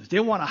instructions. They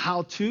want a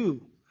how-to.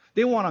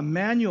 They want a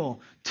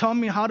manual. Tell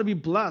me how to be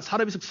blessed, how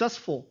to be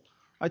successful.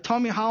 Right? Tell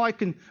me how I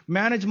can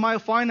manage my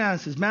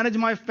finances, manage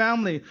my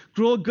family,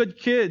 grow good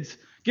kids,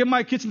 get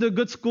my kids into a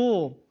good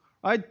school.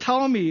 Right?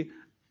 Tell me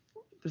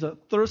there's a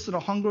thirst and a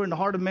hunger in the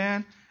heart of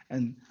man,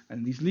 and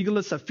these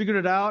legalists have figured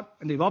it out,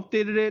 and they've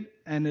updated it,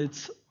 and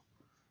it's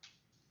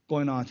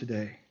going on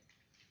today.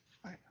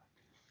 Right?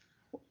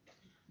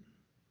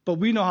 But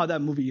we know how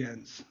that movie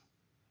ends.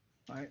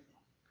 Right?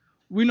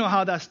 We know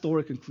how that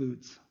story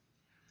concludes.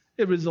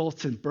 It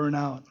results in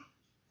burnout.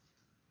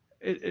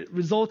 It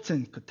results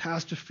in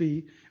catastrophe.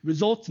 It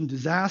results in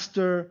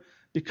disaster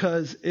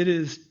because it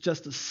is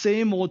just the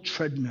same old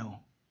treadmill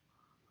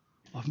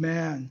of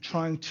man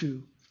trying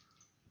to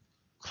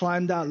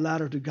climb that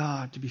ladder to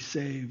God to be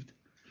saved.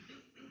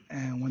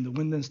 And when the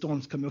wind and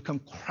storms come, it'll come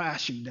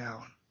crashing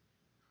down.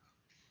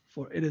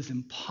 For it is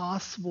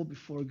impossible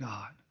before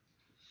God.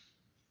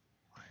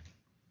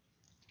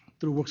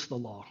 through works of the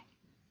law.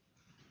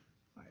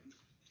 Right?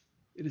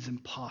 It is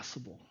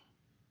impossible.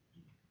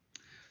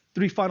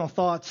 3 final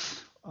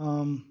thoughts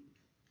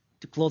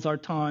to close our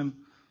time.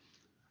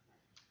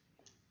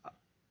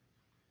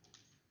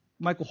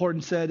 Michael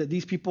Horton said that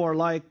these people are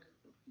like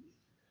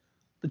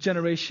the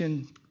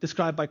generation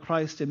described by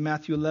Christ in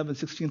Matthew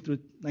 11:16 through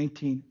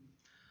 19.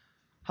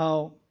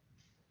 How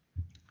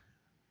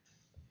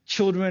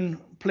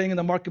children playing in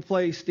the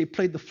marketplace, they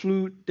played the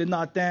flute, did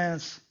not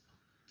dance,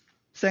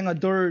 sang a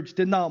dirge,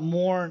 did not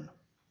mourn.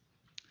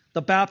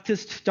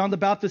 John the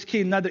Baptist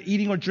came neither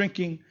eating or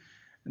drinking,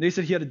 and they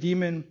said he had a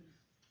demon.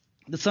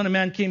 The Son of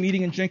Man came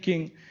eating and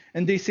drinking,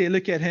 and they say,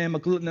 look at him, a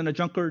glutton and a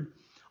drunkard,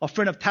 a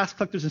friend of tax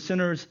collectors and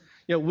sinners,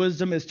 yet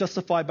wisdom is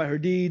justified by her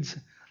deeds.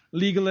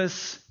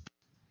 Legalists,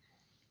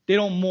 they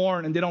don't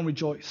mourn and they don't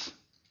rejoice.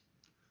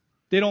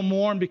 They don't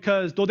mourn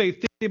because though they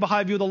think they have a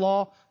high view of the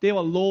law, they have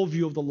a low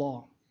view of the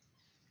law.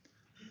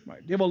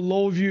 Right? They have a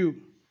low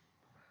view.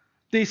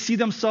 They see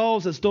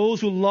themselves as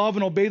those who love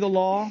and obey the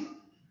law.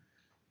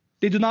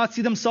 They do not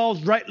see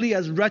themselves rightly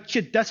as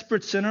wretched,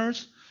 desperate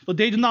sinners, so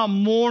they do not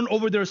mourn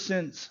over their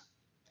sins.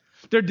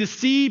 They're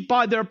deceived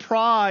by their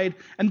pride,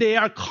 and they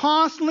are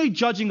constantly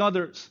judging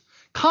others,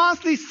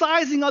 constantly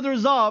sizing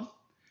others up.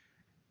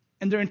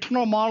 And their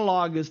internal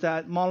monologue is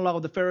that monologue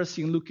of the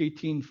Pharisee in Luke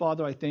 18.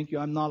 Father, I thank you.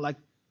 I'm not like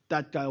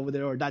that guy over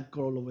there or that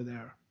girl over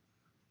there.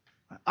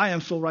 I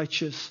am so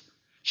righteous.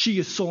 She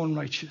is so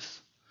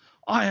unrighteous.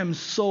 I am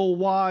so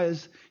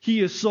wise.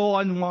 He is so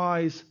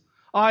unwise.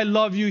 I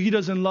love you. He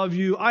doesn't love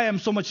you. I am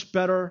so much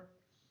better.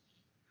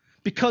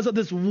 Because of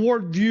this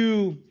warped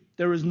view,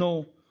 there is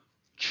no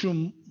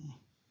true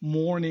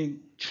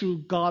mourning, true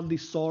godly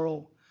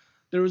sorrow.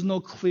 There is no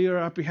clear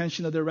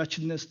apprehension of their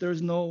wretchedness. There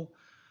is no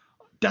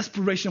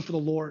desperation for the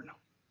Lord.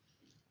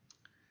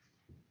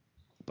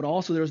 But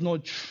also there is no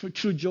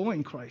true joy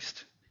in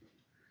Christ.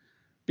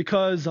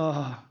 Because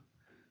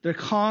they're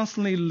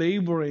constantly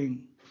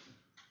laboring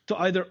to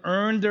either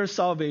earn their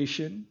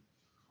salvation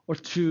or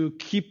to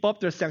keep up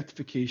their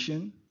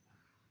sanctification.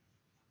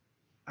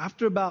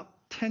 After about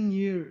 10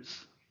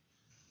 years,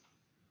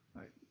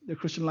 right, their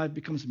Christian life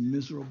becomes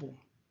miserable.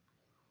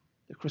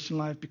 Their Christian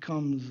life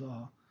becomes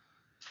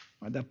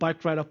that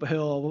bike ride up a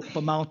hill, up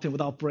a mountain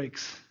without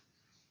brakes.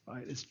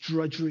 Right? It's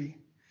drudgery.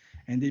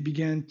 And they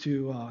begin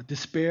to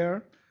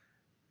despair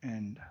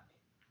and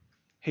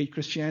hate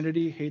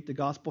Christianity, hate the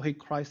gospel, hate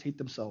Christ, hate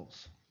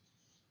themselves.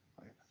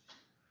 Right?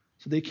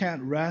 So they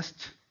can't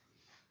rest.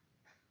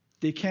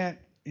 They can't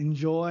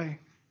enjoy.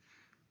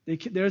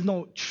 There's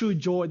no true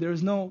joy.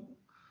 There's no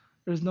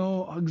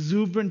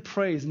exuberant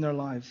praise in their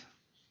lives.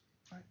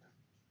 Right?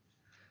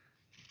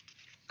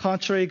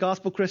 Contrary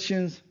gospel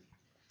Christians,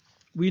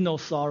 we know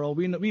sorrow.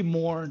 We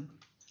mourn.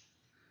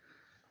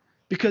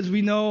 Because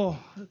we know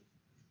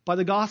by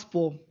the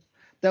gospel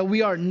that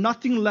we are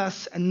nothing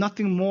less and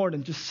nothing more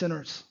than just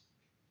sinners.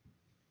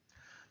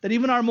 That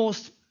even our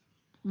most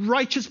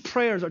righteous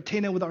prayers are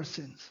tainted with our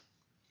sins.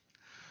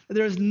 That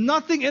there is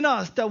nothing in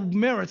us that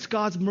merits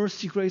God's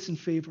mercy, grace, and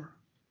favor.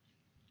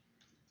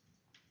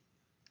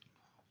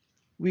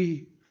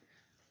 We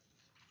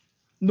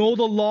know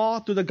the law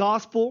through the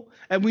gospel,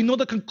 and we know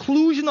the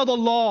conclusion of the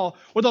law,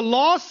 where the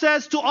law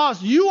says to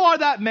us, you are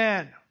that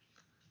man.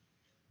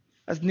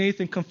 As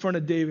Nathan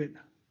confronted David.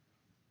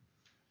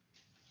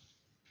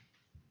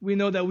 We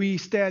know that we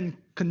stand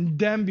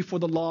condemned before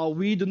the law.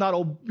 We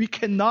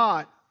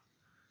cannot.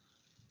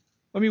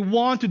 When we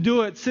want to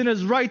do it, sin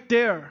is right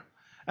there.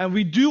 And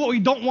we do what we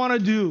don't want to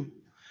do.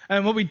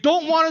 And what we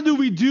don't want to do,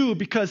 we do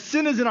because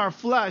sin is in our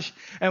flesh.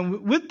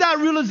 And with that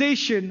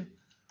realization,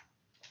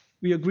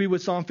 we agree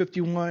with Psalm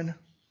 51.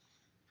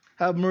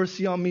 Have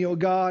mercy on me, O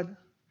God.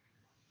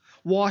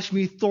 Wash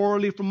me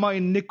thoroughly from my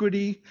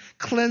iniquity.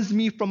 Cleanse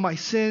me from my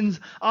sins.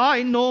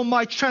 I know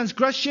my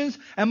transgressions,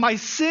 and my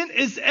sin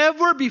is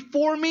ever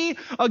before me.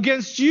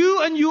 Against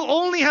you and you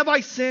only have I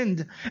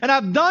sinned, and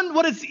have done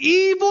what is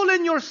evil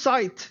in your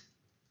sight.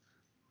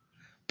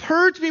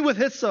 Purge me with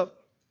hyssop.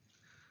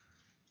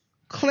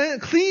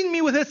 Clean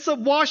me with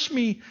hyssop. Wash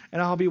me,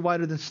 and I'll be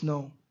whiter than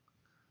snow.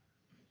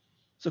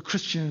 So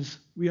Christians,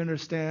 we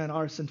understand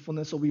our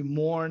sinfulness, so we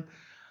mourn.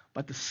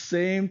 But at the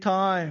same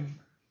time,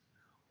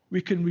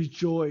 we can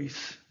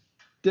rejoice.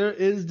 There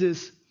is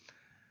this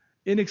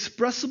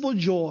inexpressible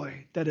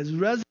joy that is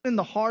resident in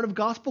the heart of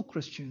gospel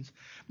Christians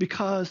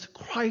because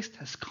Christ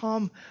has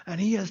come and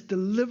He has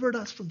delivered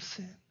us from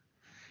sin.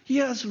 He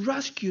has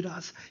rescued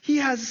us. He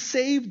has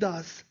saved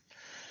us.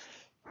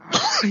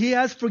 He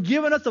has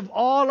forgiven us of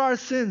all our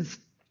sins.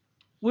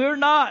 We're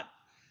not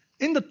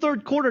in the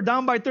third quarter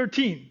down by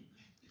 13.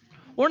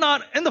 We're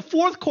not in the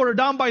fourth quarter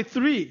down by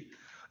 3.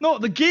 No,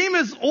 the game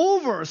is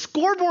over.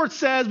 Scoreboard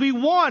says we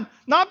won,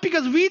 not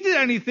because we did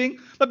anything,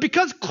 but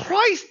because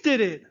Christ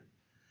did it.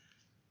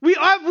 We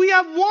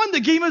have won.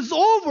 The game is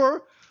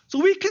over, so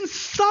we can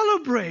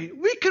celebrate.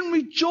 We can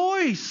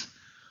rejoice.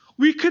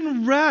 We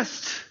can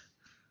rest.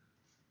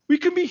 We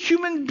can be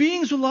human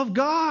beings who love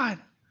God.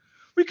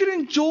 We can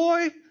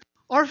enjoy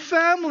our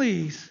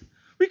families.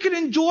 We can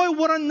enjoy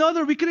one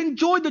another. We can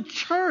enjoy the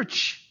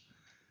church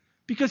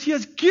because he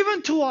has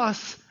given to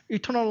us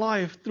eternal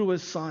life through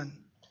his Son.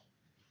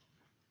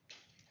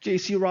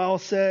 J.C. Ryle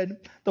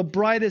said, the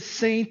brightest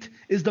saint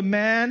is the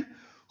man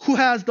who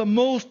has the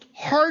most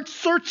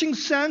heart-searching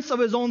sense of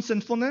his own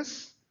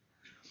sinfulness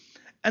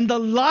and the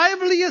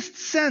liveliest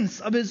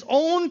sense of his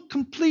own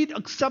complete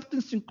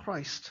acceptance in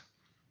Christ.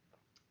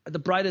 The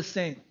brightest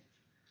saint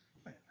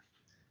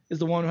is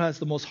the one who has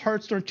the most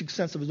heart-searching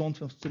sense of his own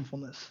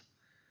sinfulness.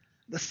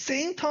 At the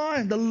same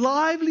time, the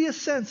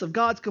liveliest sense of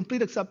God's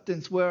complete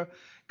acceptance, where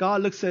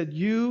God looks at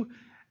you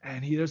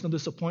and there's no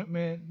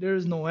disappointment,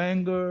 there's no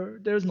anger,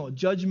 there's no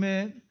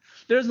judgment,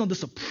 there's no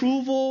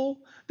disapproval,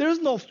 there's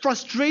no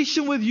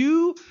frustration with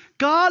you.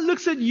 God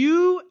looks at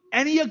you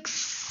and he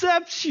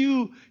accepts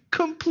you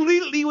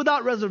completely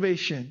without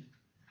reservation.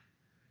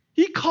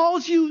 He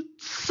calls you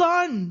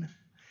son,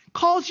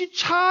 calls you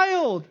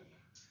child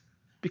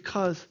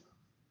because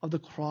of the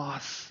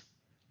cross.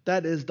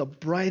 That is the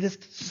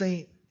brightest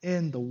saint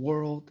in the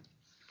world.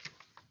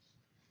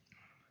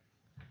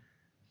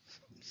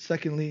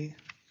 Secondly,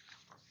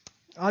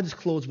 I'll just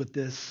close with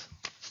this.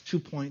 It's 2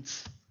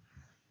 points.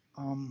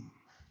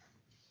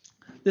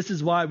 This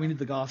is why we need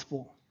the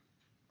gospel.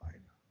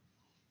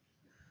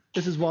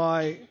 This is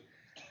why,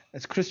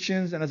 as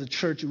Christians and as a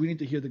church, we need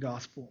to hear the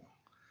gospel.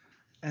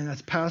 And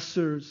as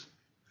pastors,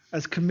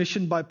 as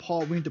commissioned by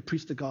Paul, we need to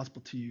preach the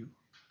gospel to you.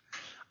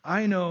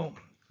 I know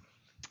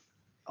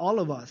all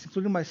of us,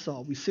 including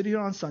myself, we sit here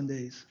on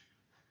Sundays,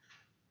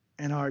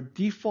 and our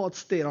default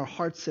state, our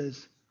heart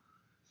says,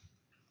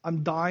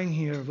 I'm dying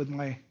here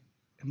in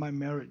my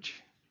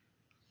marriage.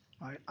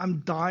 Right? I'm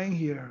dying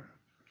here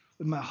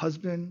with my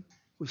husband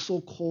who's so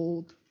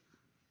cold,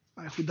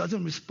 right? Who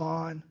doesn't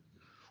respond,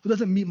 who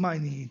doesn't meet my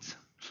needs.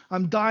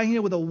 I'm dying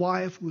here with a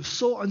wife who is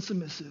so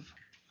unsubmissive,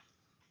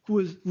 who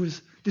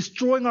is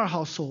destroying our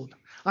household.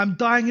 I'm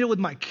dying here with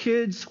my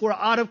kids who are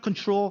out of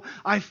control.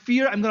 I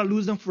fear I'm going to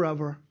lose them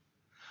forever.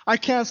 I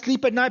can't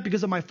sleep at night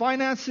because of my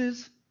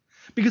finances,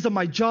 because of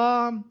my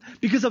job,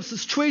 because of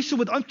situation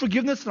with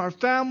unforgiveness in our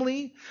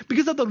family,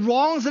 because of the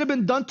wrongs that have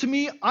been done to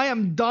me. I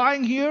am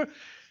dying here.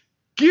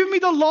 Give me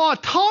the law.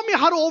 Tell me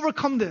how to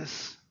overcome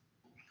this.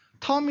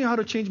 Tell me how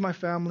to change my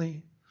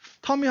family.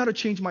 Tell me how to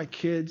change my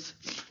kids.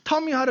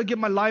 Tell me how to get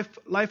my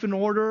life in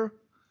order,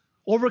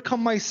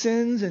 overcome my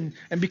sins and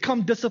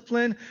become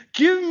disciplined.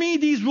 Give me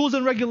these rules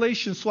and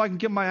regulations so I can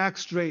get my act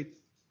straight.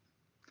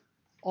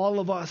 All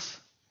of us,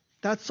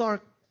 that's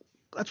what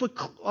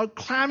we're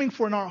clamoring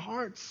for in our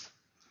hearts.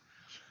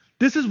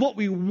 This is what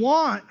we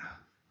want,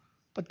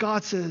 but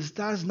God says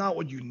that is not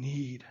what you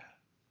need.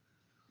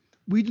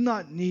 We do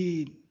not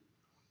need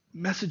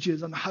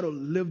messages on how to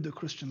live the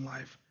Christian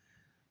life.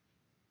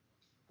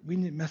 We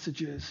need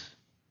messages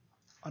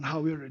on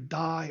how we are to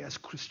die as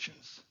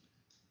Christians,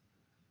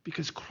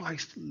 because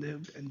Christ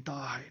lived and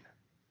died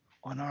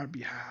on our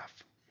behalf.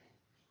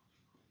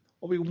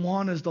 What we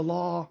want is the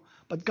law,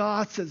 but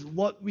God says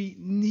what we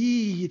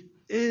need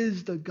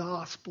is the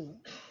gospel.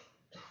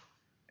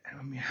 And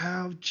when we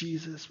have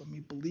Jesus, when we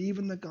believe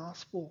in the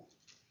gospel,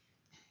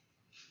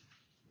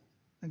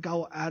 then God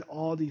will add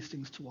all these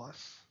things to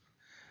us.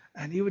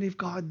 And even if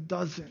God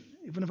doesn't,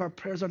 even if our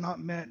prayers are not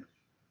met,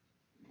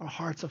 our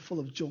hearts are full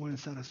of joy and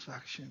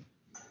satisfaction.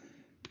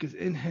 Because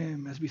in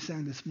him, as we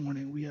sang this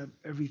morning, we have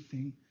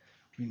everything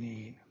we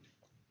need.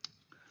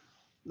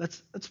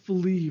 Let's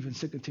believe in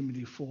 2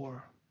 Timothy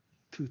 4,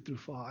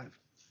 2-5.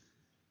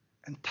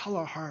 And tell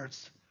our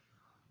hearts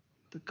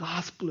the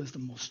gospel is the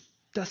most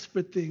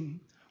desperate thing,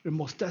 the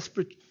most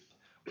desperate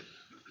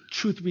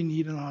truth we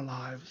need in our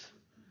lives,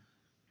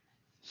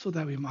 so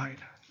that we might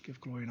give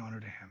glory and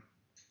honor to him.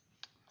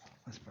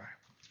 Let's pray.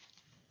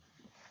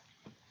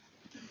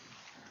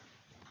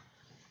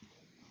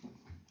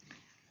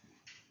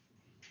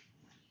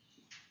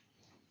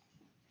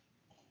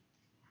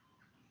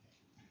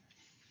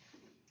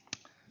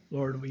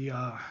 Lord, we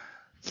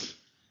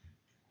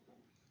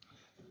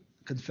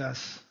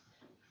confess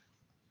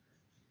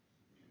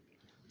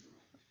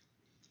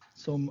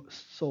so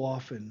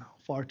often,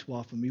 far too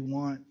often, we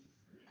want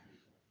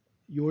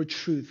your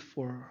truth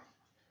for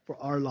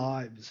our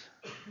lives.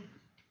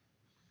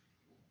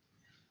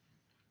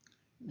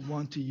 We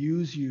want to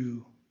use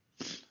you.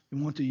 We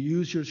want to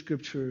use your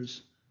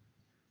scriptures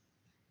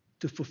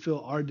to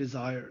fulfill our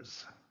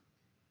desires.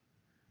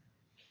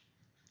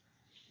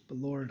 But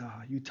Lord,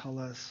 you tell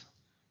us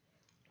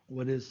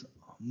what is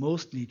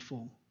most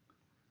needful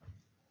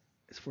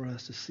is for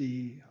us to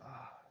see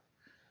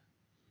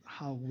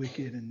how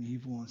wicked and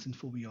evil and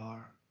sinful we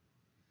are,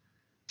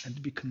 and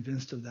to be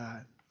convinced of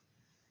that,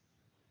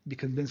 be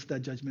convinced of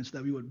that judgment, so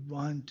that we would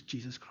run to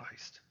Jesus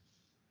Christ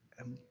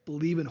and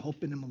believe and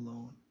hope in him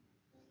alone.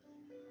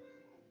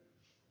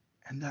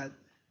 And that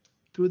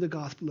through the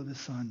gospel of his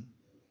Son,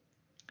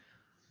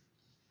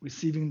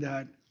 receiving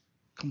that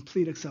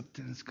complete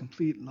acceptance,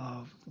 complete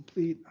love,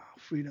 complete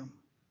freedom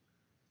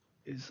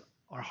is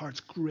our heart's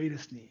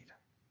greatest need.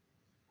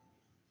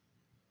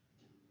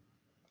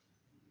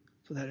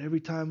 So that every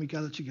time we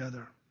gather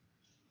together,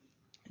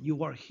 and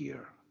you are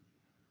here,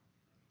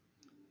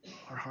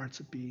 our hearts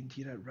would be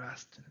indeed at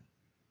rest.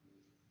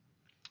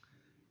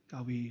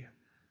 God, we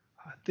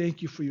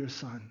thank you for your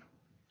Son.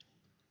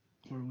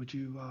 Lord, would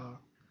you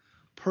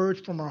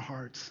purge from our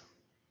hearts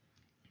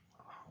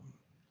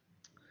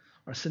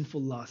our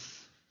sinful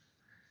lusts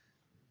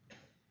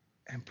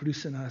and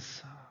produce in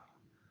us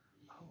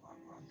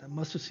that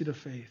mustard seed of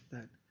faith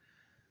that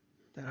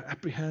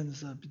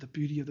apprehends the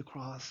beauty of the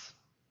cross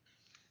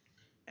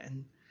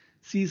and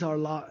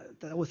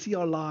that will see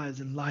our lives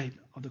in light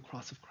of the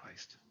cross of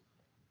Christ.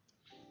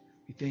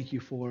 We thank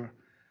you for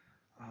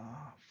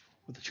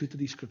the truth of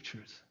these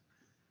scriptures.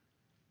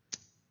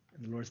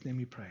 In the Lord's name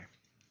we pray.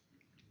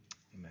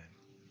 Amen.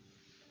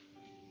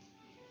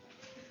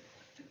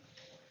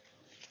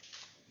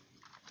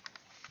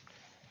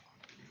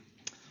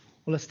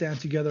 Well, let's stand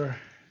together.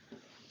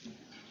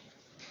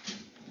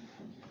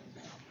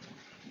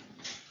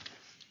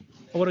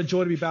 What a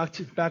joy to be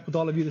back with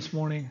all of you this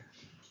morning.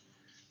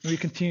 May we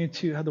continue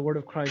to have the word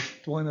of Christ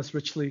dwell in us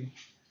richly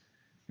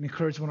and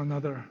encourage one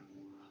another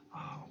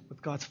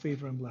with God's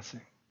favor and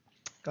blessing.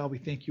 God, we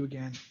thank you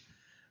again.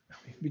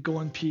 We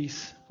go in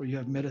peace, for you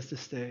have met us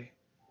this day.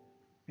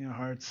 May our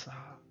hearts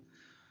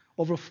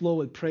overflow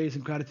with praise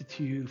and gratitude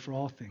to you for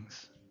all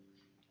things.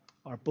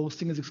 Our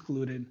boasting is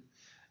excluded.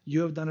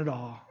 You have done it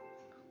all.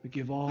 We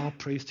give all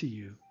praise to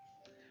you.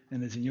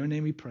 And it's in your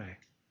name we pray.